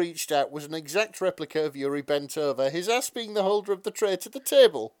she preached at was an exact replica of Yuri bent over, his ass being the holder of the tray to the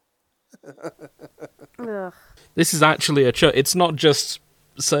table. Ugh. This is actually a church. It's not just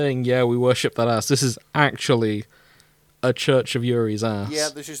saying, yeah, we worship that ass. This is actually a church of Yuri's ass. Yeah,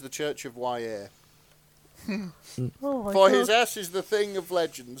 this is the Church of YA. Oh my For God. his ass is the thing of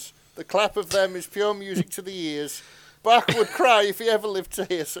legends. The clap of them is pure music to the ears. Bach would cry if he ever lived to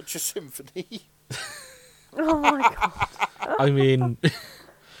hear such a symphony. Oh my God. I mean,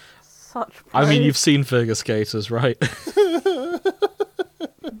 Such praise. you've seen figure skaters, right?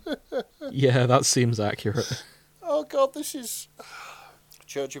 Yeah, that seems accurate. Oh god, this is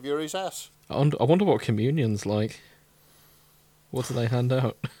Church of Yuri's ass. I wonder what communion's like. What do they hand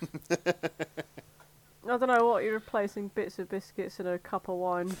out? I don't know what you're replacing bits of biscuits and a cup of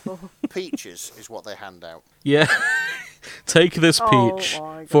wine for. Peaches is what they hand out. Yeah. Take this peach, Oh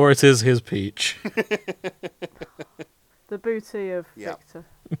my God. for it is his peach. The booty of Yeah. Victor.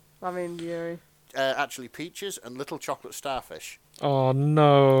 I mean, Yuri. Actually, peaches and little chocolate starfish. Oh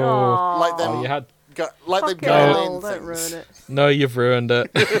no! Aw. Like them. Oh, you had. Like Fuck they it mail all, in don't things. ruin it. No, you've ruined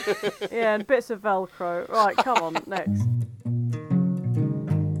it. Yeah, and bits of Velcro. Right, come on, next.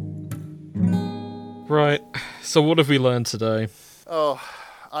 Right. So what have we learned today? Oh,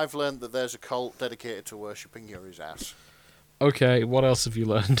 I've learned that there's a cult dedicated to worshipping Yuri's ass. Okay. What else have you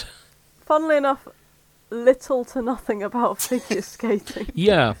learned? Funnily enough, little to nothing about figure skating.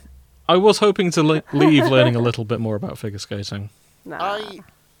 Yeah, I was hoping to leave learning a little bit more about figure skating. Nah.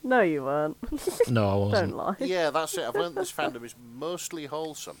 No, you weren't. No, I wasn't. Don't lie. Yeah, that's it. I've learned this fandom is mostly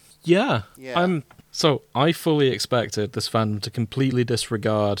wholesome. Yeah. Yeah. So I fully expected this fandom to completely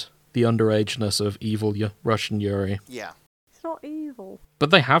disregard the underageness of evil Russian Yuri. Yeah. He's not evil.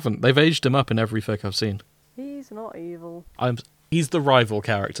 But they haven't. They've aged him up in every fic I've seen. He's not evil. He's the rival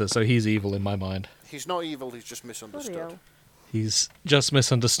character, so he's evil in my mind. He's not evil, he's just Bloody misunderstood. hell. He's just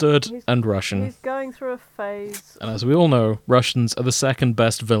misunderstood and Russian. He's going through a phase. And as we all know, Russians are the second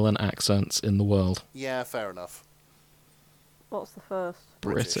best villain accents in the world. Yeah, fair enough. What's the first?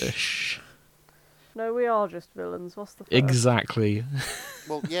 British. No, we are just villains. What's the first? Exactly.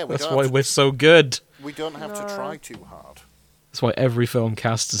 Well, yeah, we That's don't why have we're so good. we don't have No. to try too hard. That's why every film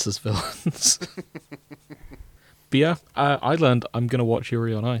casts us as villains. But yeah, I learned I'm going to watch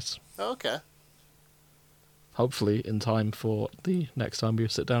Yuri on Ice. Okay. Hopefully in time for the next time we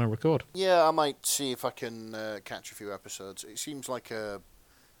sit down and record. Yeah, I might see if I can catch a few episodes. It seems like a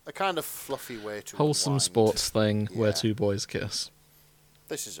kind of fluffy way to Wholesome unwind. sports thing where Yeah. two boys kiss.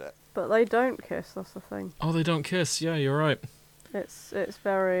 This is it. But they don't kiss. That's the thing. Oh, they don't kiss. Yeah, you're right. It's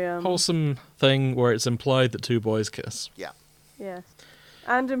very Wholesome thing where it's implied that two boys kiss. Yeah. yes,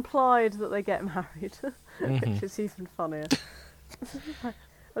 and implied that they get married, Mhm. which is even funnier.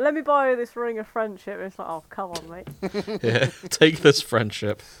 Well, let me buy you this ring of friendship. It's like, oh, come on, mate. Yeah. Take this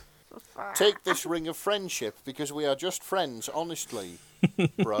friendship. Take this ring of friendship because we are just friends, honestly,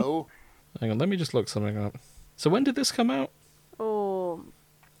 bro. Hang on, let me just look something up. So when did this come out? Oh,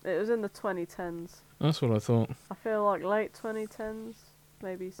 it was in the 2010s. That's what I thought. I feel like late 2010s,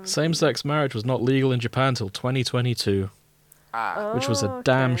 maybe. 17. Same-sex marriage was not legal in Japan till 2022, Ah, which was a Oh,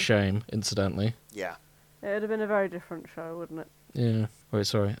 damn okay. shame, incidentally. yeah. It would have been a very different show, wouldn't it? Yeah. Wait,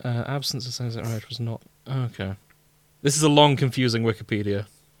 sorry. Absence of same-sex marriage was not... Okay. This is a long, confusing Wikipedia,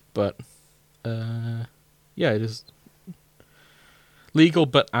 but... yeah, it is... legal,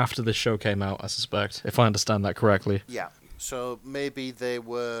 but after this show came out, I suspect, if I understand that correctly. Yeah. So maybe they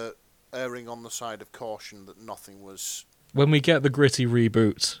were erring on the side of caution that nothing was... When we get the gritty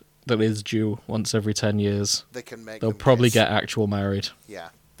reboot that is due once every 10 years, They can make they'll them probably kiss. get actual married. Yeah.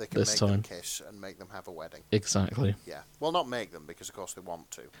 They can this make time. them kiss and make them have a wedding. Exactly. Yeah. Well, not make them, because of course they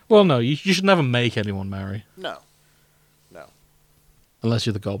want to. Well, no, you should never make anyone marry, No. No. unless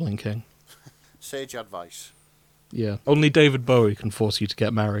you're the Goblin King. Sage advice. Yeah. Only David Bowie can force you to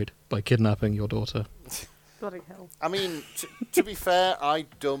get married by kidnapping your daughter. Bloody hell. I mean, to be fair, I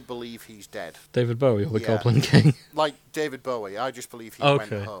don't believe he's dead. David Bowie or the Yeah. Goblin King? Like David Bowie, I just believe he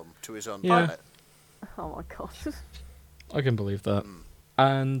Okay. went home to his own Yeah. planet. Oh my god. I can believe that. Mm.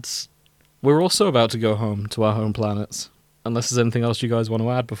 And we're also about to go home to our home planets. Unless there's anything else you guys want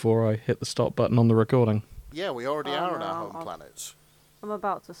to add before I hit the stop button on the recording. Yeah, we already Oh, are on no, our home I'll- planets. I'm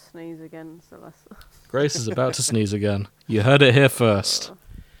about to sneeze again, so let's... Grace is about to sneeze again. You heard it here first.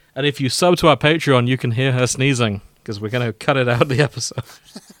 And if you sub to our Patreon, you can hear her sneezing, because we're going to cut it out of the episode.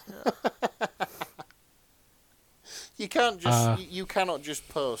 You can't just you cannot just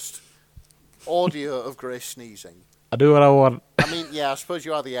post audio of Grace sneezing. I do what I want. I mean, yeah, I suppose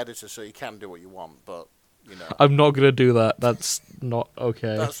you are the editor, so you can do what you want, but you know I'm not going to do that. That's not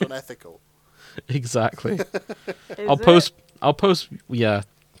okay. that's unethical. Exactly. Is I'll it? post, yeah.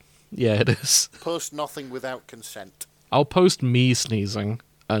 Yeah, it is. Post nothing without consent. I'll post me sneezing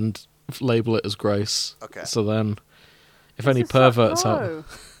and label it as Grace. Okay. So then, if This any is perverts out... no.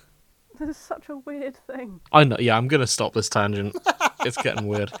 This is such a weird thing. I know, yeah, I'm going to stop this tangent. It's getting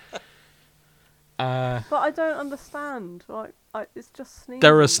weird. But I don't understand. Like, it's just sneezing.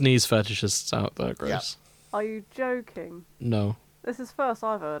 There are sneeze fetishists out there, Grace. Are you joking? No. This is first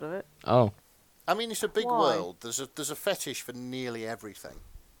I've heard of it. Oh. I mean, it's a big Why? world. There's a fetish for nearly everything.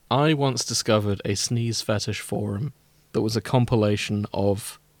 I once discovered a sneeze fetish forum that was a compilation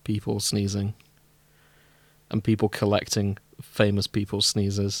of people sneezing. And people collecting famous people's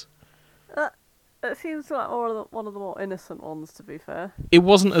sneezes. It seems like one of the more innocent ones, to be fair. It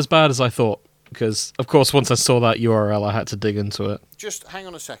wasn't as bad as I thought, because, of course, once I saw that URL, I had to dig into it. Just hang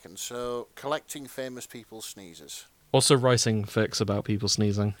on a second. So, collecting famous people's sneezes. Also writing fics about people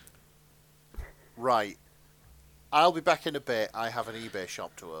sneezing. Right. I'll be back in a bit. I have an eBay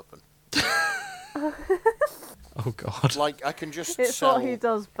shop to open. Oh, God. Like, I can just It's sell... what he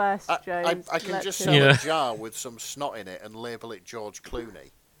does best, James. I can Let just him. sell Yeah. a jar with some snot in it and label it George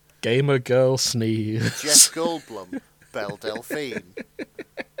Clooney. Gamer girl sneeze. Jeff Goldblum, Belle Delphine,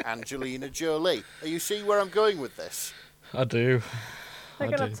 Angelina Jolie. You see where I'm going with this? I do. They're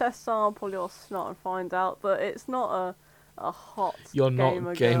I going do. to test sample your snot and find out that it's not a hot You're gamer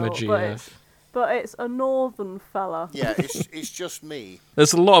not Gamer girl, GF. but it's a northern fella. Yeah, it's just me.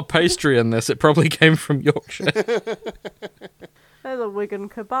 There's a lot of pastry in this. It probably came from Yorkshire. There's a Wigan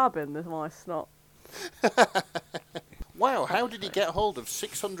kebab in this my snot. Wow, how did he get hold of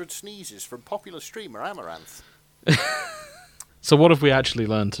 600 sneezes from popular streamer Amaranth? So what have we actually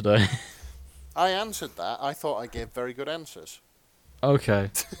learned today? I answered that. I thought I gave very good answers.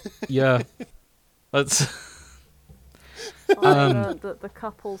 Okay. Yeah. Let's... I learned that the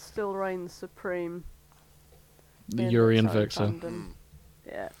couple still reigns supreme. The in Yuri and its own Victor. fandom.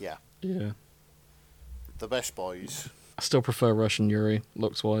 Yeah. Yeah, Yeah. the best boys. I still prefer Russian Yuri,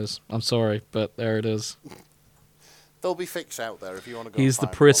 looks-wise. I'm sorry, but there it is. There'll be fics out there if you want to go. He's the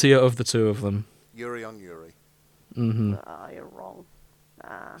find prettier of the two of them. one. Yuri on Yuri. Mm-hmm. Ah, you're wrong.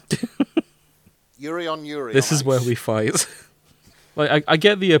 Ah. Yuri on Yuri. This on is where ice. we fight. Like, I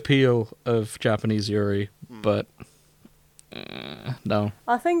get the appeal of Japanese Yuri, but... no.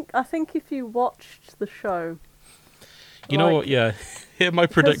 I think if you watched the show, You know what, yeah. Here are my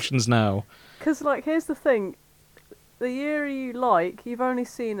predictions now. because like here's the thing, the Yuri you like, you've only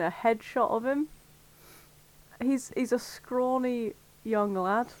seen a headshot of him. He's a scrawny young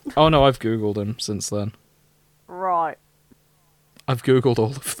lad. Oh no, I've googled him since then. Right. I've googled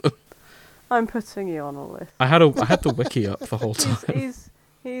all of them. I'm putting you on a list. I had the wiki up the whole time.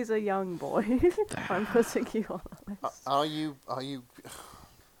 He's a young boy. I'm putting you on a list. Are you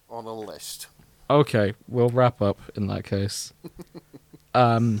on a list? Okay, we'll wrap up in that case.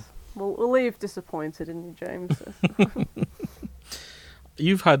 We'll leave disappointed in you, James.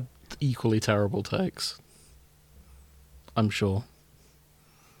 You've had equally terrible takes. I'm sure.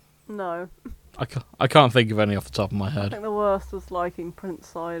 No. I can't think of any off the top of my I head. think the worst was liking Prince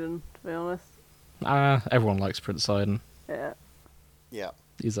Sidon, to be honest. Everyone likes Prince Sidon. Yeah. Yeah.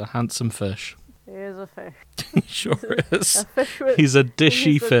 He's a handsome fish. He is a fish. He sure is. A fish with... He's a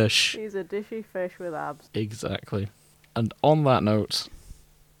dishy he's a- fish. He's a dishy fish with abs. Exactly. And on that note,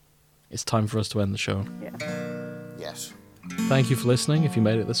 it's time for us to end the show. Yeah. Yes. Thank you for listening if you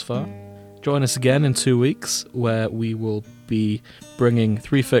made it this far. Join us again in 2 weeks where we will be bringing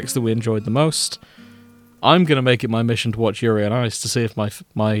 3 fics that we enjoyed the most. I'm going to make it my mission to watch Yuri on Ice to see if my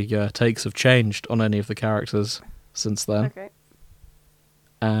takes have changed on any of the characters since then. Okay.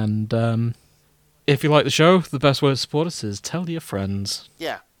 And if you like the show, the best way to support us is tell your friends.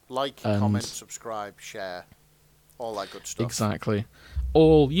 Yeah. Like, And- comment, subscribe, share, all that good stuff. Exactly.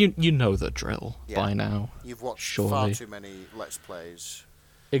 All you know the drill Yeah. by now. You've watched Surely. far too many Let's Plays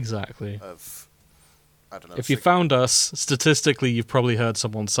Exactly. of, I don't know. If you found us, statistically, you've probably heard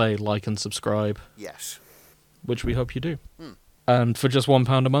someone say like and subscribe, Yes. which we hope you do. Hmm. And for just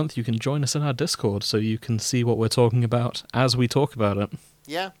 £1 a month, you can join us in our Discord so you can see what we're talking about as we talk about it.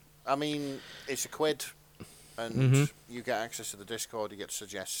 Yeah. I mean, it's £1, and Mhm. you get access to the Discord. You get to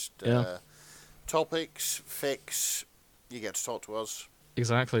suggest Yeah. topics, fics. You get to talk to us.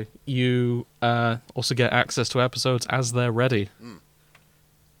 Exactly. You also get access to episodes as they're ready,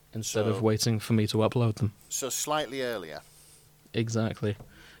 instead of So- waiting for me to upload them. So slightly earlier. Exactly.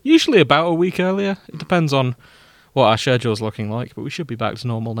 Usually about a week earlier. It depends on what our schedule's looking like, but we should be back to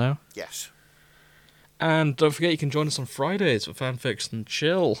normal now. Yes. And don't forget, you can join us on Fridays for Fanfics and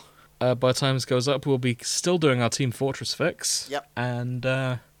Chill. By the time this goes up, we'll be still doing our Team Fortress fix. Yep.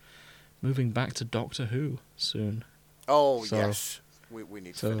 And moving back to Doctor Who soon. Oh, So- yes. We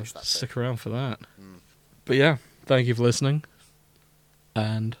need to So finish that. stick Bit. around for that. But yeah, thank you for listening.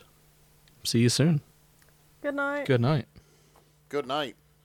 And see you soon. Good night. Good night. Good night.